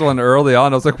 that was one early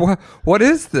on. I was like, what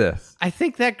is this? I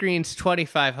think that green's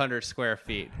 2,500 square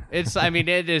feet. It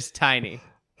is tiny.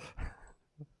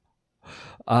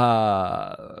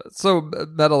 So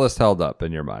Medalist held up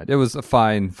in your mind. It was a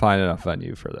fine enough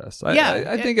venue for this.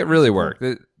 I think it really worked.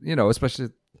 Especially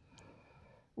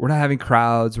we're not having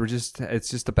crowds. It's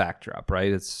just a backdrop,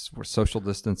 right? We're social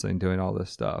distancing, doing all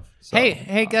this stuff. So,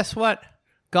 Hey, guess what?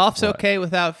 Golf's okay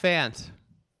without fans.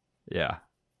 Yeah.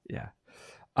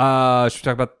 Should we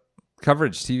talk about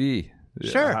coverage, TV?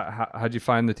 Sure. How'd you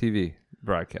find the TV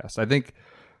broadcast? I think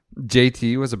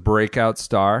JT was a breakout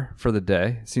star for the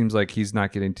day. Seems like he's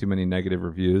not getting too many negative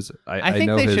reviews. I think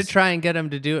they should try and get him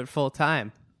to do it full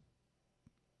time.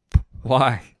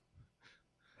 Why?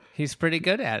 He's pretty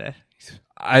good at it.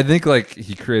 I think like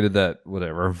he created that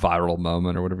whatever viral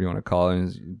moment or whatever you want to call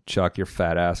it. Chuck, your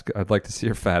fat ass. I'd like to see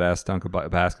your fat ass dunk a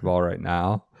basketball right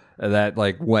now. And that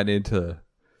like went into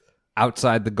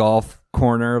outside the golf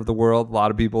corner of the world. A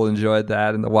lot of people enjoyed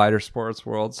that in the wider sports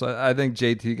world. So I think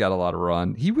JT got a lot of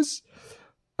run. He was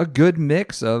a good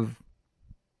mix of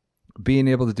being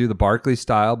able to do the Barkley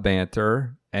style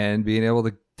banter and being able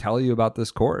to tell you about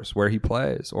this course, where he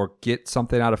plays, or get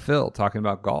something out of Phil talking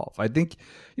about golf. I think,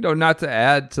 not to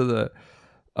add to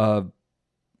the,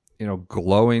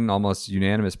 glowing, almost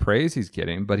unanimous praise he's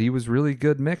getting, but he was really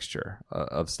good mixture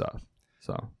of stuff.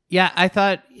 So yeah, I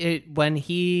thought when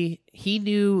he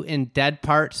knew in dead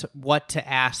parts what to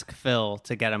ask Phil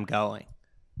to get him going.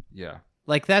 Yeah.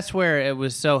 Like that's where it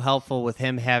was so helpful with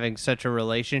him having such a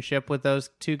relationship with those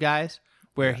two guys,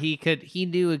 where he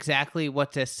knew exactly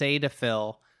what to say to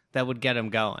Phil that would get him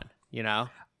going,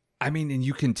 and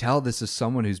you can tell this is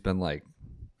someone who's been like,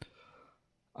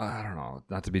 I don't know,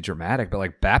 not to be dramatic, but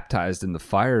like baptized in the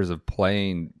fires of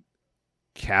playing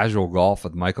casual golf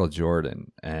with Michael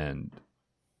Jordan and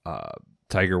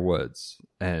Tiger Woods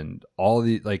and all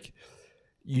the, like,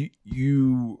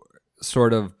 you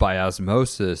sort of by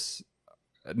osmosis,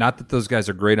 not that those guys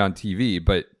are great on TV,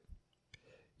 but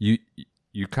you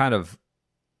kind of,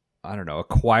 I don't know,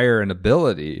 acquire an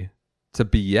ability to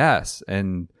BS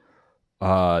and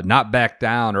not back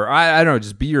down, or I don't know,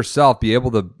 just be yourself, be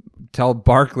able to tell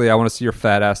Barkley, I want to see your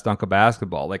fat ass dunk a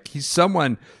basketball. Like, he's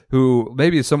someone who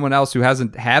maybe someone else who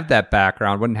hasn't had that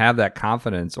background wouldn't have that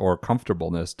confidence or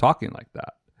comfortableness talking like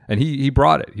that. And he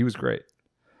brought it. He was great.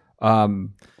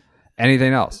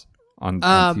 Anything else on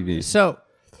TV? So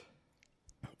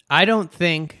I don't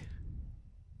think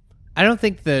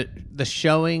the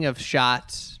showing of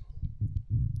shots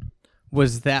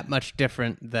was that much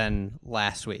different than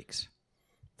last week's.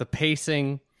 The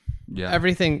pacing,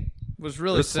 everything was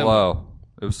really slow.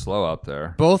 It was slow out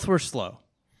there. Both were slow.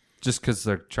 Just because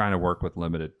they're trying to work with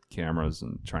limited cameras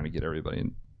and trying to get everybody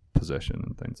in position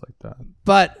and things like that.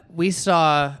 But we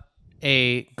saw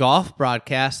a golf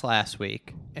broadcast last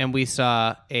week, and we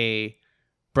saw a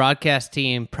broadcast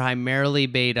team primarily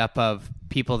made up of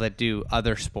people that do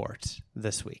other sports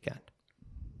this weekend.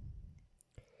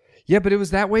 Yeah, but it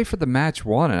was that way for the match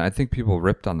one, and I think people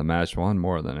ripped on the match one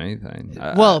more than anything.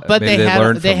 Well, but they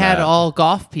had all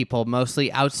golf people mostly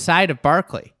outside of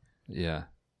Barkley. Yeah.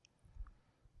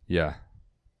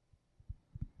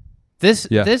 This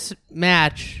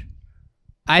match,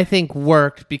 I think,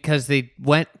 worked because they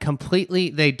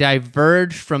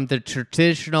diverged from the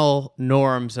traditional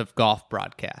norms of golf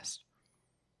broadcast.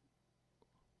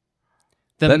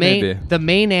 The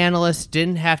main analyst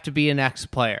didn't have to be an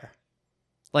ex-player.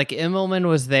 Like, Immelman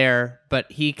was there, but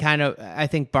I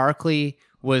think Barkley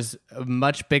was a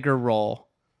much bigger role.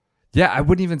 Yeah, I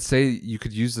wouldn't even say you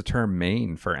could use the term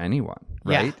main for anyone,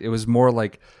 right? Yeah. It was more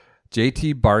like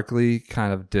JT Barkley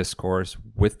kind of discourse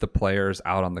with the players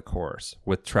out on the course,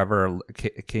 with Trevor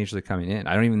occasionally coming in.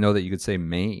 I don't even know that you could say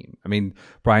main. I mean,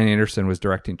 Brian Anderson was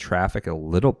directing traffic a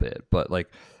little bit, but like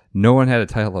no one had a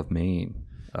title of main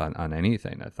on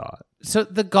anything, I thought. So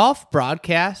the golf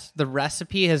broadcast, the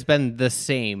recipe has been the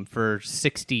same for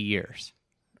 60 years.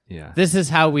 Yeah. This is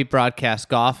how we broadcast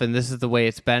golf, and this is the way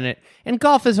it's been. And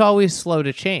golf is always slow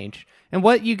to change. And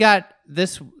what you got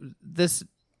this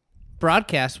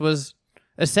broadcast was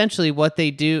essentially what they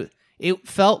do. It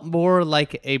felt more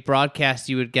like a broadcast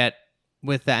you would get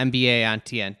with the NBA on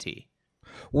TNT.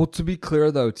 Well, to be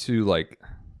clear, though, too, like,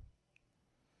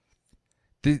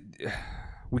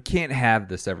 we can't have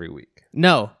this every week.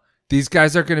 No. These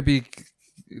guys are going to be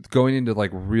going into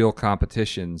like real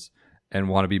competitions, and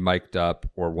want to be mic'd up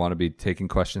or want to be taking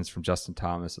questions from Justin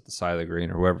Thomas at the side of the green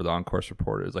or whoever the on-course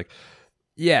reporter is. Like,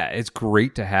 yeah, it's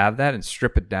great to have that and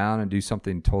strip it down and do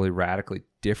something totally radically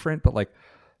different. But like,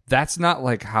 that's not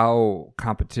like how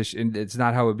competition, it's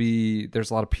not how it would be.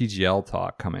 There's a lot of PGL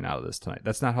talk coming out of this tonight.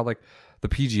 That's not how like the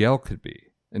PGL could be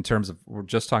in terms of, we're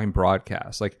just talking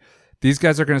broadcast. Like, these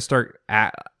guys are going to start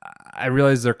I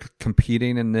realize they're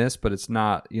competing in this, but it's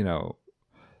not, you know,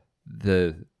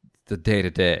 the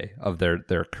day-to-day of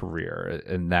their career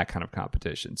in that kind of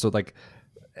competition. So like,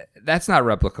 that's not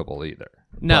replicable either.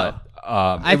 No.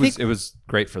 But, it was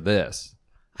great for this.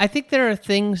 I think there are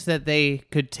things that they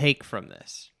could take from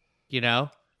this, you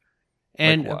know?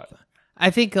 And like what?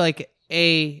 I think like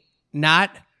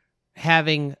not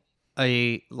having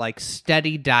a like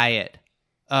steady diet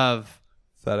of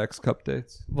FedEx Cup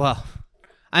dates. Well,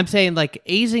 I'm saying like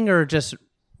Azinger just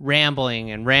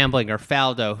rambling or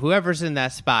Faldo, whoever's in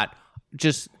that spot,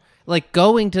 just like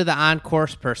going to the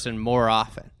on-course person more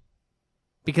often.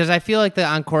 Because I feel like the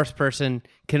on-course person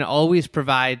can always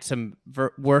provide some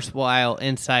worthwhile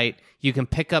insight. You can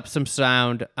pick up some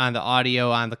sound on the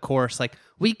audio on the course. Like,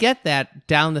 we get that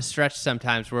down the stretch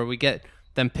sometimes where we get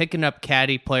them picking up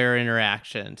caddy player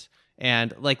interactions.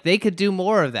 And like, they could do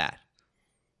more of that.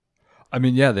 I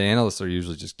mean, yeah, the analysts are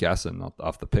usually just guessing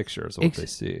off the pictures of what they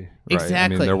see. Right? Exactly. I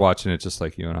mean, they're watching it just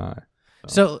like you and I.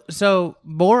 So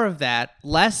more of that,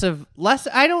 less.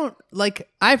 I don't like.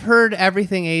 I've heard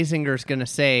everything Azinger's gonna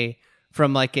say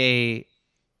from like a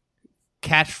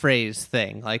catchphrase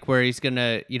thing, like where he's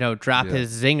gonna drop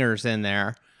his zingers in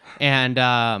there, and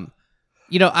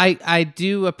I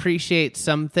do appreciate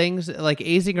some things. Like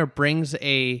Azinger brings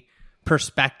a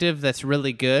perspective that's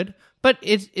really good, but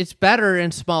it's better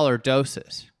in smaller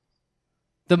doses.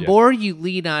 The more you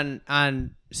lean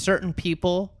on certain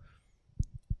people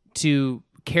to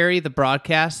carry the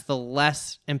broadcast, the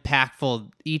less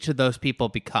impactful each of those people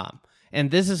become.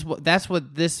 And that's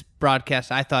what this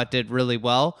broadcast I thought did really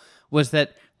well, was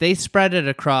that they spread it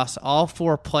across all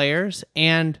four players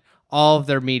and all of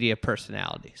their media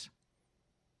personalities.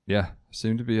 Yeah,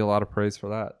 seemed to be a lot of praise for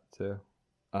that too.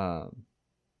 I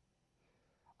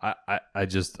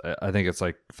think it's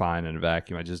like fine in a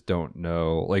vacuum. I just don't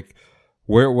know like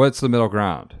what's the middle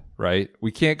ground, right?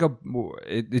 We can't go.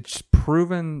 It's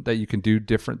proven that you can do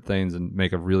different things and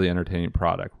make a really entertaining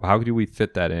product. How do we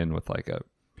fit that in with like a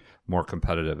more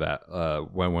competitive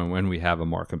when we have a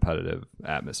more competitive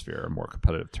atmosphere, a more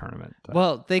competitive tournament?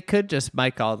 Well, they could just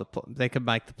mic they could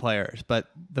mic the players, but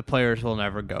the players will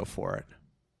never go for it.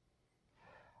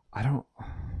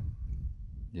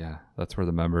 Yeah, that's where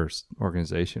the members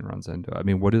organization runs into it. I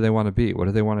mean, what do they want to be? What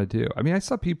do they want to do? I mean, I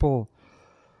saw people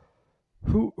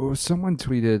someone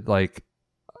tweeted like,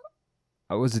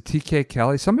 was it TK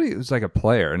Kelly? Somebody who's like a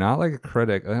player, not like a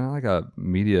critic, not like a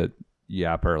media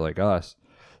yapper like us.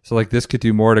 So like this could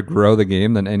do more to grow the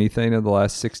game than anything in the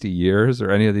last 60 years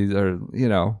or any of these are,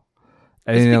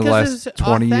 any of the last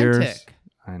 20 years.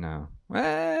 I know.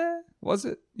 Was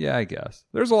it? Yeah, I guess.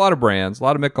 There's a lot of brands, a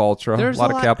lot of Mick Ultra, a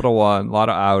lot of Capital One, a lot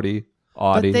of Audi,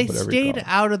 but they stayed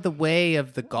out of the way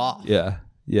of the golf. Yeah.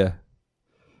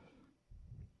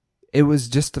 It was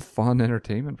just a fun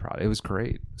entertainment product. It was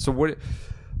great. So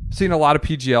seen a lot of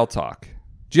PGL talk.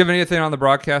 Do you have anything on the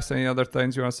broadcast? Any other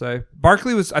things you want to say?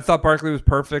 I thought Barkley was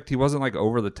perfect. He wasn't like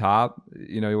over the top.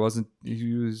 He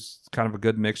was kind of a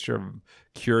good mixture of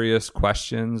curious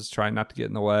questions, trying not to get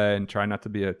in the way and trying not to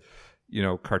be a,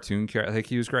 cartoon character. I think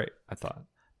he was great, I thought.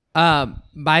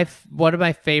 One of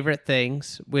my favorite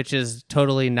things, which is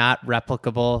totally not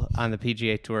replicable on the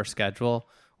PGA Tour schedule,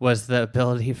 was the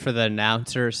ability for the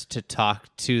announcers to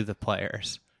talk to the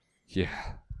players.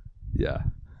 Yeah.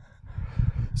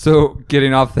 So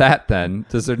getting off that then,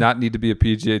 does there not need to be a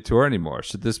PGA Tour anymore?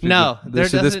 Should this be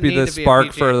the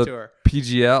spark for the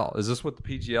PGL? Is this what the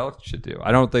PGL should do?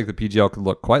 I don't think the PGL could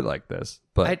look quite like this.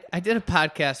 But I did a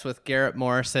podcast with Garrett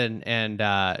Morrison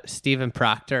and Stephen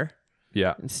Proctor.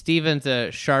 Yeah. And Stephen's a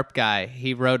sharp guy.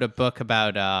 He wrote a book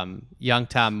about young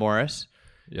Tom Morris.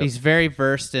 Yep. He's very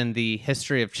versed in the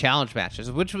history of challenge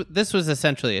matches, which this was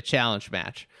essentially a challenge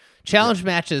match. Challenge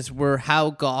matches were how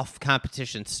golf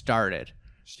competition started.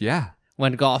 Yeah.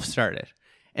 When golf started.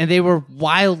 And they were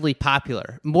wildly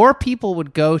popular. More people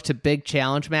would go to big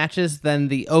challenge matches than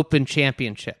the Open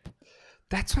Championship.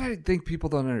 That's what I think people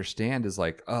don't understand is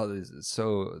like,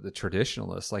 so the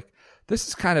traditionalists, like this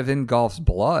is kind of in golf's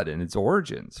blood and its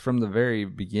origins from the very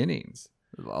beginnings.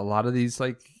 A lot of these,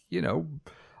 like,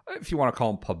 if you want to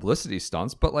call them publicity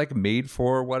stunts, but like made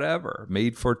for whatever,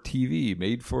 made for TV,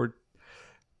 made for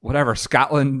whatever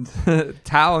Scotland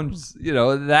towns.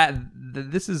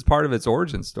 This is part of its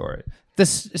origin story.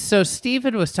 So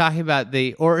Stephen was talking about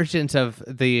the origins of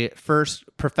the first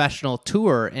professional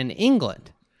tour in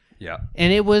England. Yeah.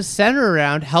 And it was centered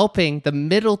around helping the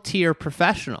middle tier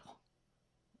professional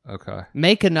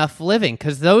make enough living,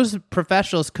 because those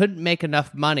professionals couldn't make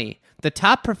enough money. The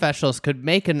top professionals could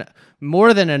make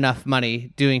more than enough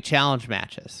money doing challenge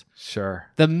matches. Sure.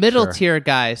 The middle tier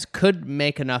guys couldn't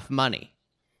make enough money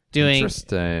doing.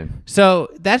 Interesting. So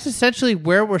that's essentially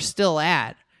where we're still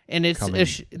at. And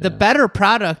it's the better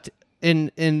product in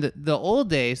the old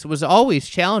days was always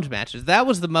challenge matches. That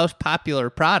was the most popular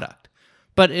product.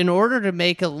 But in order to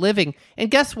make a living,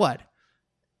 and guess what?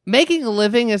 Making a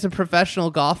living as a professional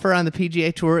golfer on the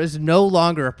PGA Tour is no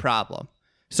longer a problem.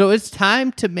 So it's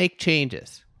time to make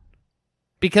changes.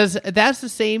 Because that's the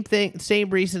same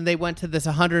reason they went to this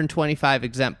 125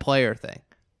 exempt player thing.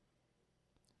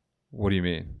 What do you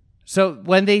mean? So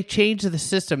when they changed the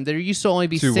system, there used to only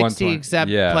be 60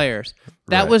 exempt players.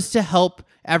 That was to help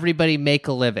everybody make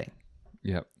a living.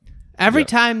 Yep. Every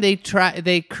time they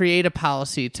create a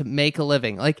policy to make a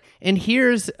living. And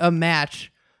here's a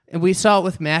match, and we saw it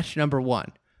with match number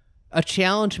 1. A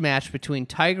challenge match between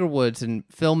Tiger Woods and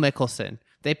Phil Mickelson.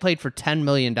 They played for $10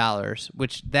 million,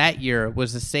 which that year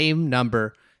was the same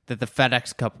number that the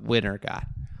FedEx Cup winner got.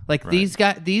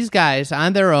 These guys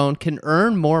on their own can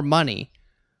earn more money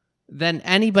than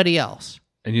anybody else.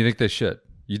 And you think they should?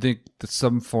 You think that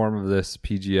some form of this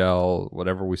PGL,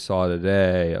 whatever we saw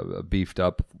today, a beefed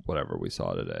up whatever we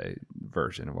saw today,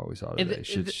 version of what we saw today,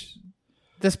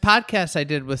 this podcast I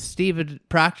did with Stephen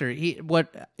Proctor,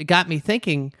 what got me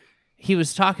thinking, he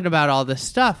was talking about all this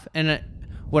stuff, and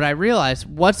what I realized,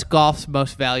 what's golf's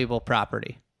most valuable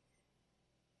property?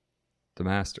 The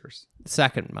Masters.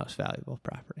 Second most valuable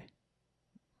property.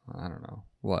 I don't know.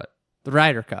 What? The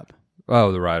Ryder Cup.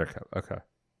 Oh, the Ryder Cup. Okay.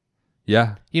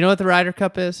 Yeah. You know what the Ryder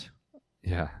Cup is?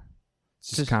 Yeah.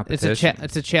 It's just competition.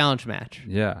 It's a challenge match.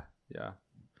 Yeah. Yeah.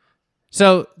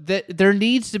 So there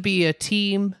needs to be a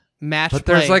team match. But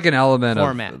there's an element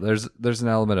format. of there's an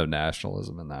element of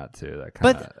nationalism in that too.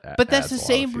 But that's the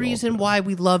same reason why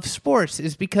we love sports,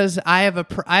 is because I have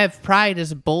pride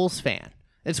as a Bulls fan.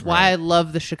 It's why I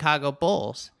love the Chicago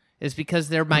Bulls, is because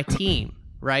they're my team,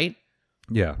 right?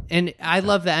 Yeah. And I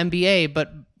love the NBA,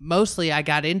 but mostly I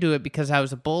got into it because I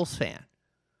was a Bulls fan.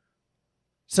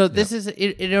 So this is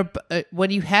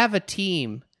when you have a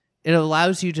team, it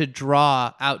allows you to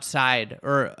draw outside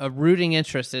or a rooting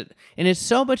interest. And it's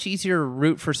so much easier to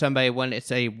root for somebody when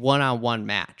it's a one-on-one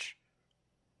match.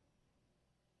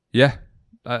 Yeah.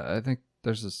 I think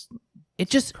there's this...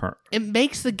 It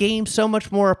makes the game so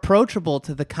much more approachable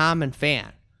to the common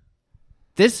fan.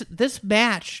 This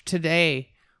match today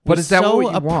was is that so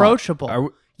what you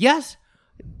approachable. Yes.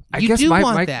 I guess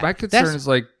my concern is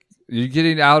you're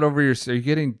getting out over you're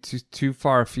getting too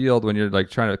far afield when you're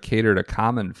trying to cater to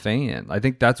common fan. I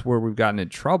think that's where we've gotten in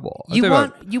trouble. You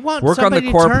want work on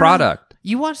the core product.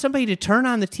 You want somebody to turn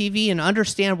on the TV and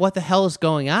understand what the hell is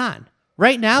going on.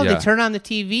 Right now, they turn on the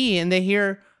TV and they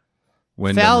hear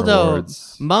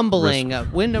Faldo mumbling, a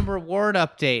Wyndham Reward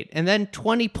update, and then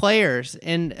 20 players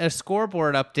and a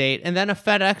scoreboard update, and then a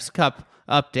FedEx Cup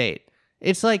update.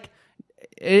 It's like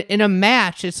in a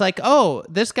match, it's like, oh,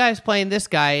 this guy's playing this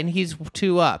guy and he's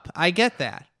 2 up. I get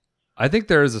that. I think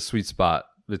there is a sweet spot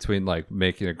between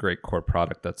making a great core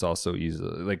product that's also easy,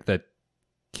 that.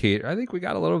 I think we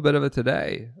got a little bit of it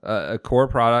today. A core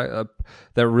product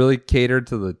that really catered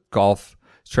to the golf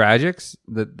tragics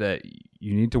that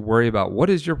you need to worry about. What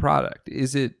is your product?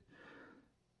 Is the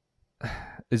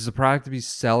product to be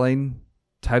selling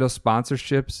title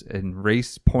sponsorships and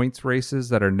points races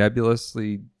that are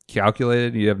nebulously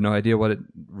calculated? You have no idea what it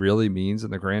really means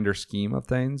in the grander scheme of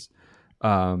things.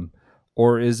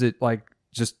 Or is it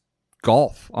just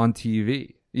golf on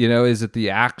TV? Is it the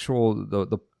actual,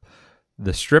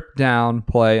 the stripped down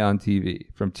play on TV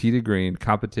from tee to green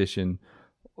competition,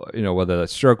 whether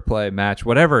that's stroke play, match,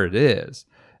 whatever it is.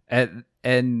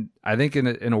 And I think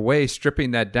in a way, stripping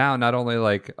that down not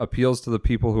only appeals to the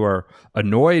people who are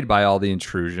annoyed by all the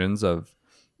intrusions of,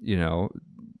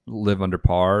 live under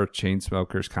par, chain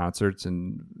smokers, concerts,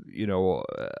 and,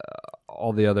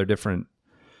 all the other different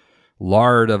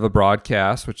lard of a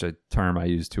broadcast, which a term I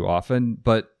use too often,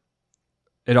 but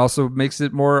it also makes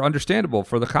it more understandable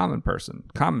for the common person,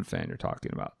 common fan you're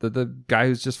talking about, the guy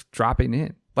who's just dropping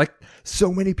in, like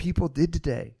so many people did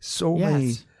today. So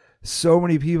many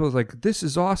people was like, this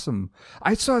is awesome.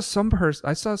 I saw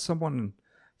someone,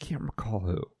 can't recall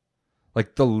who,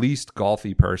 the least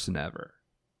golfy person ever,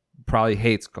 probably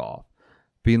hates golf,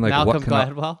 being like, Malcolm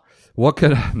Gladwell.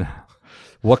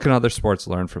 What can other sports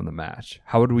learn from the match?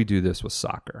 How would we do this with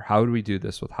soccer? How would we do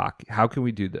this with hockey? How can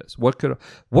we do this? What can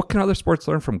other sports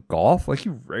learn from golf? Like,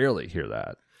 you rarely hear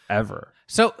that ever.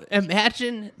 So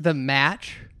imagine the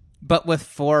match, but with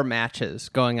 4 matches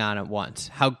going on at once.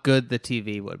 How good the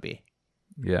TV would be.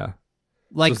 Yeah.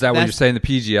 Like, so is that what you're saying the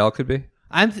PGL could be?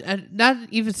 I'm not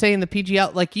even saying the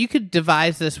PGL. Like, you could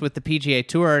devise this with the PGA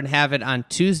Tour and have it on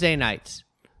Tuesday nights.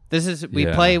 We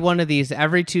play one of these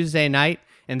every Tuesday night,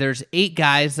 and there's 8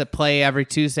 guys that play every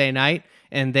Tuesday night,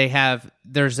 and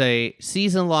there's a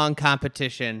season-long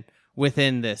competition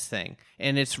within this thing,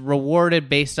 and it's rewarded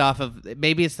based off of,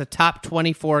 maybe it's the top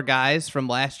 24 guys from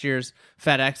last year's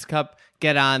FedEx Cup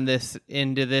get on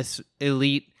into this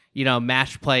elite,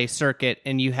 match play circuit,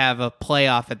 and you have a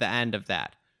playoff at the end of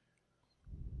that.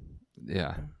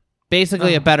 Yeah.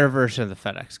 Basically a better version of the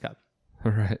FedEx Cup.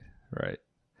 Right.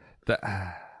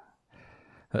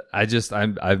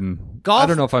 I'm Golf, I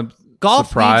don't know if I'm golf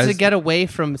surprised. needs to get away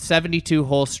from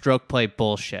 72-hole stroke play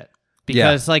bullshit.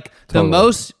 Because totally. The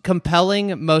most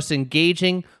compelling, most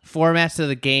engaging formats of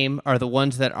the game are the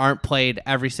ones that aren't played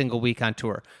every single week on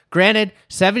tour. Granted,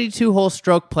 72-hole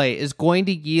stroke play is going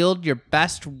to yield your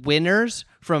best winners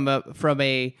from a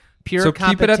pure so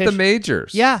competition. keep it at the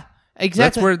majors. Yeah,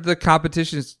 exactly. That's where the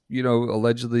competition is,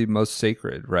 allegedly most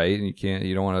sacred, right? And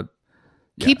you don't want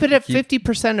to keep it at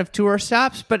 50% of tour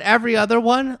stops, but every other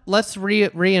one, let's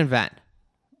reinvent.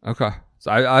 Okay.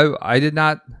 So I did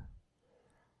not.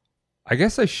 I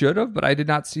guess I should have, but I did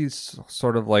not see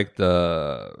sort of like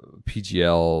the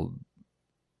PGL,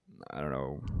 I don't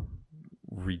know,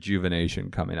 rejuvenation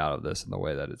coming out of this in the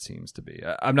way that it seems to be.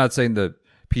 I'm not saying the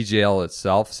PGL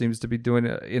itself seems to be doing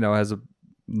it, has a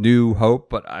new hope,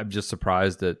 but I'm just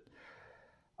surprised that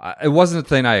it wasn't a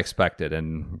thing I expected.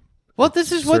 And well,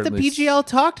 this is what the PGL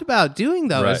talked about doing,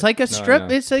 though. Right. It's like a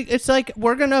strip. It's like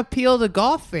we're gonna appeal to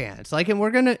golf fans, and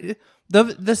we're gonna.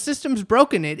 The system's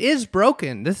broken. It is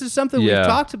broken. This is something we've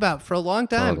talked about for a long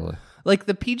time. Totally. Like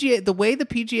the PGA, the way the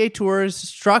PGA Tour is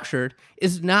structured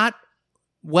is not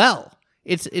well.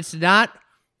 It's not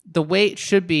the way it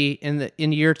should be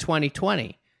in year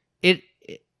 2020.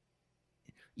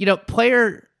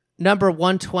 Player number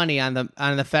 120 on the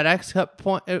FedEx Cup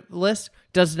list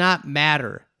does not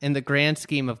matter in the grand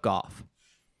scheme of golf.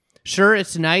 Sure,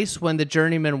 it's nice when the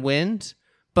journeyman wins,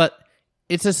 but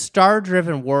it's a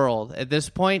star-driven world at this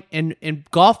point, and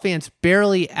golf fans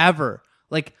barely ever,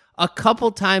 like a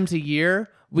couple times a year,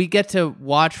 we get to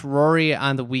watch Rory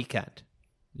on the weekend.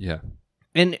 Yeah.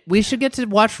 And we should get to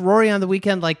watch Rory on the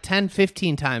weekend like 10,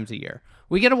 15 times a year.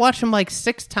 We get to watch him like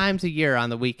 6 times a year on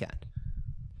the weekend.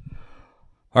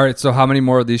 All right, so how many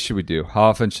more of these should we do? How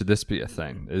often should this be a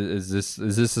thing? Is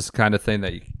this kind of thing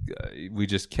that we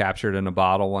just captured in a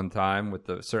bottle one time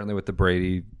certainly with the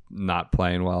Brady not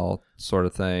playing well sort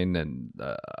of thing, and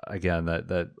again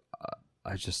that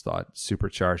I just thought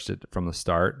supercharged it from the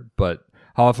start. But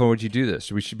how often would you do this?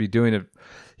 We should be doing it.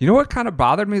 You know what kind of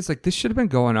bothered me is this should have been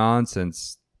going on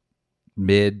since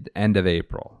end of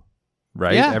April,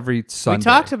 right? Yeah, every Sunday. We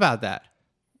talked about that.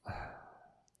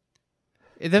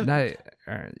 Didn't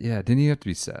even have to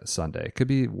be Sunday. It could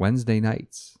be Wednesday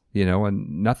nights,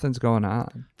 and nothing's going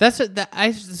on.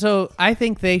 So I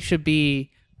think they should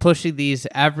be pushing these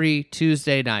every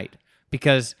Tuesday night,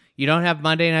 because you don't have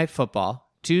Monday night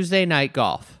football. Tuesday night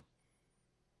golf.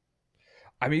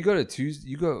 I mean, you go to Tuesday,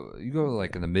 you go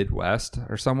like in the Midwest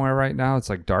or somewhere right now. It's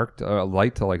like dark,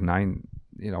 light till like 9,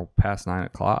 past 9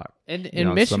 o'clock. And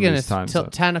in Michigan, it's till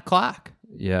 10 o'clock.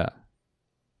 Yeah.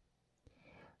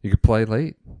 You could play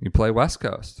late. You play West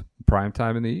Coast, prime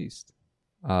time in the East.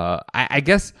 I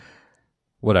guess,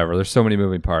 whatever. There's so many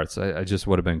moving parts. I just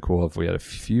would have been cool if we had a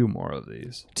few more of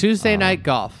these. Tuesday night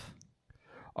golf.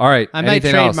 All right. I might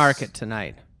trademark it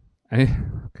tonight. Okay.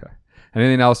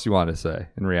 Anything else you want to say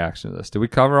in reaction to this? Did we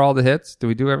cover all the hits? Did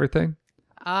we do everything?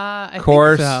 I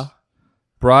Course, think so.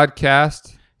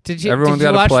 Broadcast. Everyone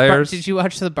got a players. Did you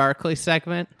watch the Barkley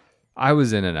segment? I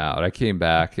was in and out. I came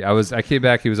back. I came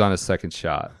back. He was on his second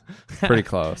shot. Pretty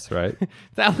close, right?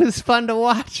 That was fun to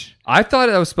watch. I thought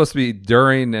it was supposed to be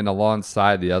during and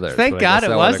alongside the others. Thank God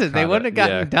it wasn't. They wouldn't have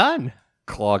gotten done.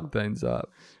 Clogged things up.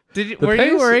 Were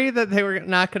you worried that they were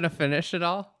not going to finish it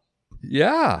all?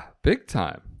 Yeah, big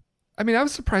time. I mean, I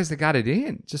was surprised they got it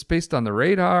in just based on the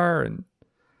radar and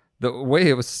the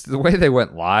way they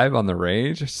went live on the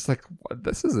range. It's just like, what?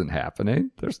 This isn't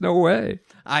happening. There's no way.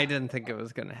 I didn't think it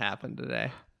was going to happen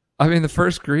today. I mean, the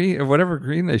first green, whatever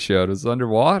green they showed, was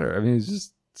underwater. I mean, it's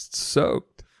just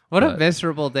soaked. What a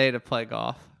miserable day to play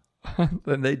golf.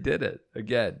 Then they did it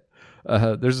again.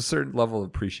 There's a certain level of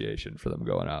appreciation for them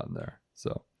going out in there.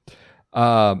 So,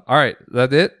 all right,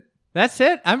 that's it. That's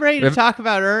it. I'm ready to talk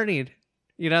about Ernie.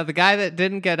 You know, the guy that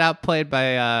didn't get outplayed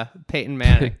by Peyton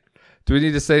Manning. Do we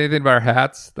need to say anything about our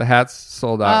hats? The hats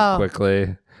sold out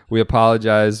quickly. We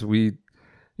apologize. We're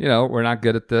not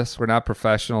good at this. We're not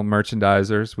professional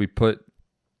merchandisers. We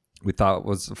thought it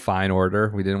was a fine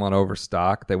order. We didn't want to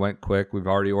overstock. They went quick. We've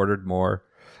already ordered more.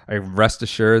 Rest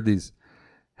assured, these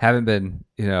haven't been,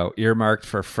 earmarked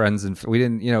for friends, and we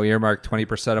didn't, earmark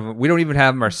 20% of them. We don't even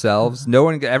have them ourselves.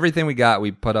 Everything we got,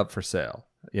 we put up for sale.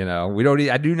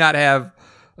 I do not have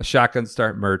a Shotgun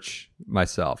Start merch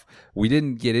myself. We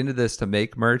didn't get into this to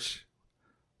make merch.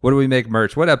 What do we make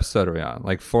merch? What episode are we on?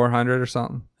 Like 400 or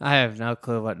something? I have no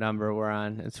clue what number we're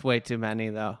on. It's way too many,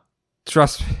 though.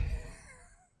 Trust me.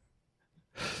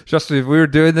 If we were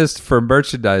doing this for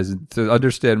merchandise, to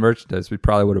understand merchandise, we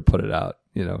probably would have put it out,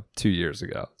 2 years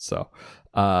ago. So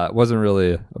it wasn't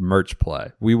really a merch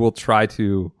play. We will try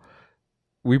to.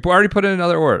 We've already put in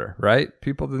another order, right?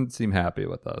 People didn't seem happy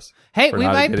with us. Hey, we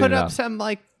might put up some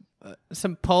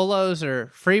some polos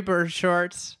or Freebird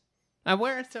shorts. I'm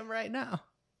wearing some right now.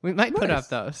 We might put up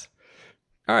those.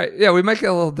 All right. Yeah, we might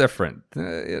get a little different.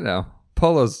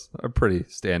 Polos are pretty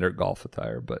standard golf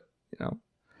attire, but,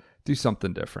 do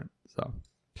something different. So,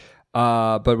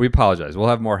 but we apologize. We'll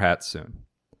have more hats soon.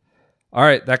 All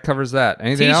right. That covers that.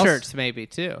 Anything else? T-shirts maybe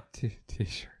too.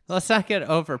 T-shirts. Let's not get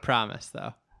overpromised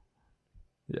though.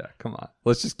 Yeah, come on.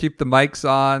 Let's just keep the mics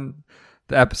on.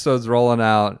 The episode's rolling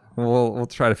out. We'll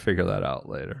try to figure that out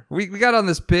later. We got on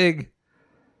this big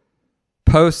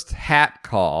post hat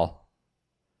call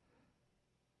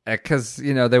because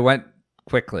they went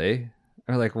quickly.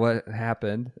 We're like, what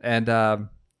happened? And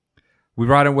we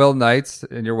brought in Will Knights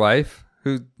and your wife,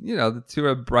 who the two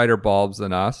are brighter bulbs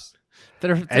than us.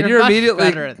 They're much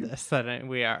better at this than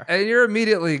we are. And you're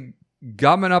immediately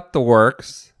gumming up the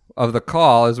works of the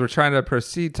call as we're trying to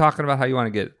proceed, talking about how you want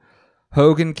to get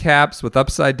Hogan caps with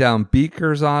upside down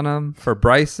beakers on them for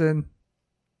Bryson.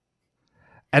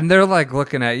 And they're like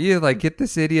looking at you like, get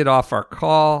this idiot off our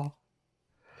call.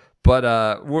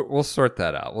 But we'll sort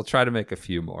that out. We'll try to make a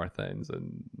few more things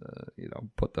and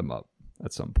put them up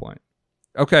at some point.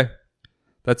 Okay,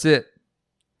 that's it.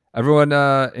 Everyone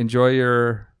enjoy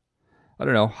your,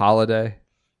 holiday.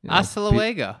 Hasta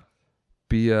luego.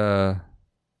 Be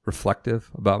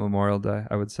reflective about Memorial Day,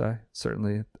 I would say,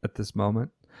 certainly at this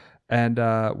moment. And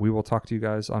we will talk to you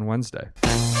guys on Wednesday.